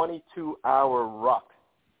to a 22-hour ruck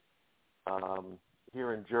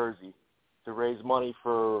here in Jersey to raise money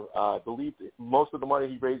for, I believe most of the money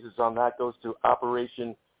he raises on that goes to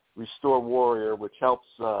Operation Restore Warrior, which helps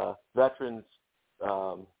veterans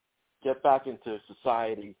get back into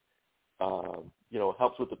society,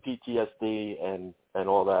 helps with the PTSD and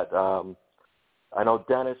all that. I know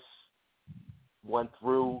Dennis went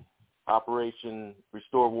through Operation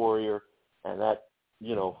Restore Warrior, and that,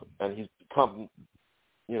 and he's become,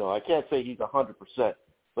 I can't say he's 100%,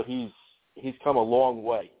 but he's come a long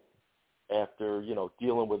way after,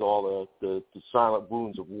 dealing with all the silent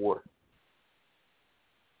wounds of war.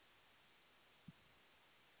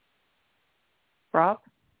 Rob?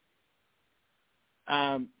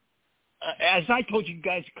 As I told you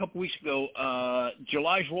guys a couple weeks ago,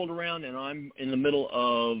 July's rolled around, and I'm in the middle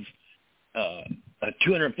of a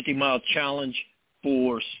 250-mile challenge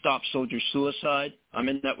for Stop Soldier Suicide. I'm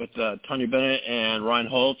in that with Tanya Bennett and Ryan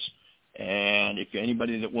Holtz. And if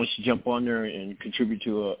anybody that wants to jump on there and contribute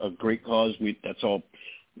to a great cause, that's all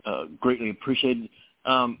greatly appreciated.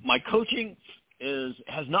 My coaching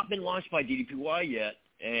has not been launched by DDPY yet,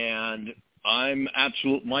 and I'm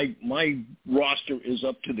my roster is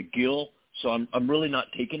up to the gill, so I'm really not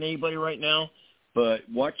taking anybody right now. But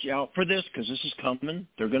watch out for this because this is coming.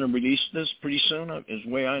 They're going to release this pretty soon, is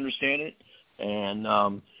the way I understand it.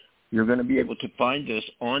 And you're going to be able to find this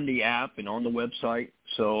on the app and on the website.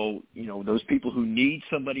 So, those people who need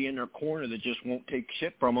somebody in their corner that just won't take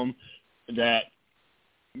shit from them, that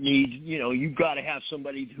need, you've got to have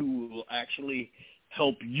somebody who will actually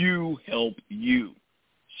help you.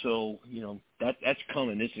 So, that's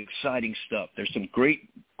coming. It's exciting stuff. There's some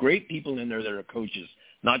great people in there that are coaches.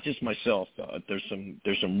 Not just myself. There's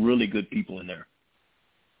some really good people in there.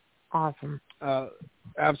 Awesome.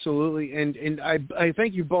 Absolutely. And I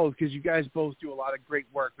thank you both because you guys both do a lot of great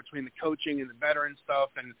work between the coaching and the veteran stuff.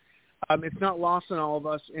 And it's not lost on all of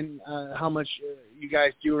us in how much you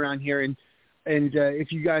guys do around here. And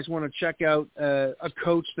if you guys want to check out a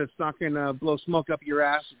coach that's not going to blow smoke up your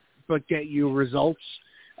ass but get you results,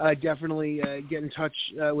 definitely get in touch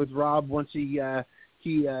with Rob once he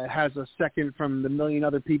has a second from the million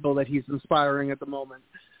other people that he's inspiring at the moment.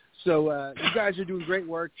 So you guys are doing great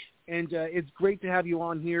work, and it's great to have you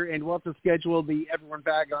on here, and we'll have to schedule the Everyone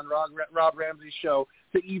Bag on Rob Ramsey's show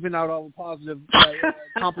to even out all the positive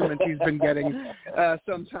compliments he's been getting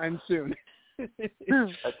sometime soon. I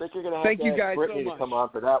think you're going to have to ask Brittany to come on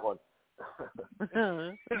for that one.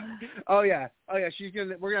 Oh yeah. We're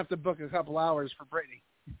gonna have to book a couple hours for Brittany.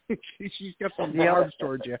 She's got some cards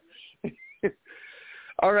towards you.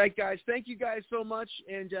 All right, guys. Thank you guys so much.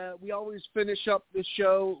 And we always finish up the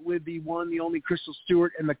show with the one, the only Crystal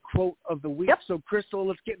Stewart and the quote of the week. Yep. So, Crystal,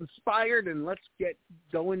 let's get inspired and let's get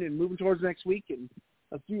going and moving towards next week. And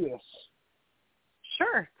let's do this.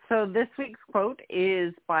 Sure. So this week's quote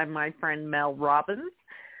is by my friend Mel Robbins.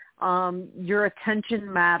 Your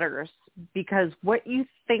attention matters because what you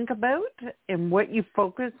think about and what you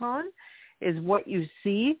focus on is what you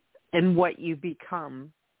see and what you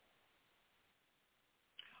become.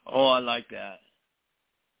 Oh, I like that.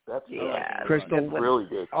 That's Crystal, really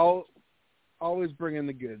good. Always bringing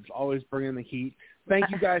the goods, always bringing the heat. Thank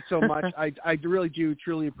you guys so much. I really do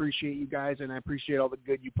truly appreciate you guys, and I appreciate all the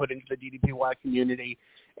good you put into the DDPY community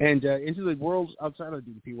and into the world outside of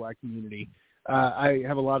the DDPY community. I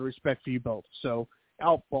have a lot of respect for you both. So,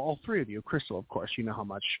 all three of you, Crystal, of course, you know how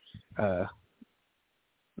much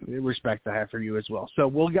respect I have for you as well. So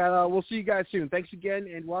we'll see you guys soon. Thanks again,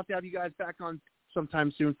 and we'll have to have you guys back on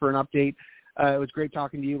sometime soon for an update. It was great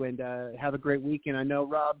talking to you, and have a great week. And I know,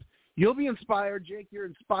 Rob, you'll be inspired. Jake, you're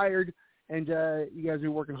inspired, and you guys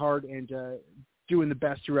are working hard. And doing the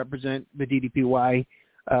best to represent the DDPY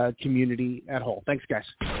community at whole. Thanks, guys.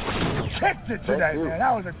 Kicked it today, man.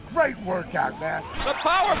 That was a great workout, man. The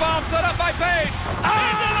power bomb set up by Page.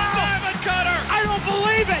 Into the Diamond Cutter. I don't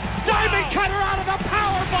believe it. Diamond Cutter out of the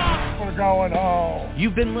power bomb. We're going home.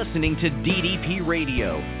 You've been listening to DDP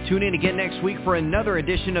Radio. Tune in again next week for another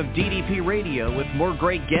edition of DDP Radio with more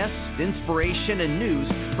great guests, inspiration, and news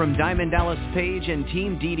from Diamond Dallas Page and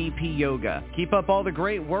Team DDP Yoga. Keep up all the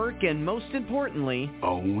great work and, most importantly,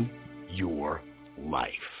 own your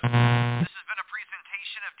life. This has been a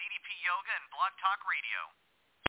presentation of DDP Yoga and Blog Talk Radio.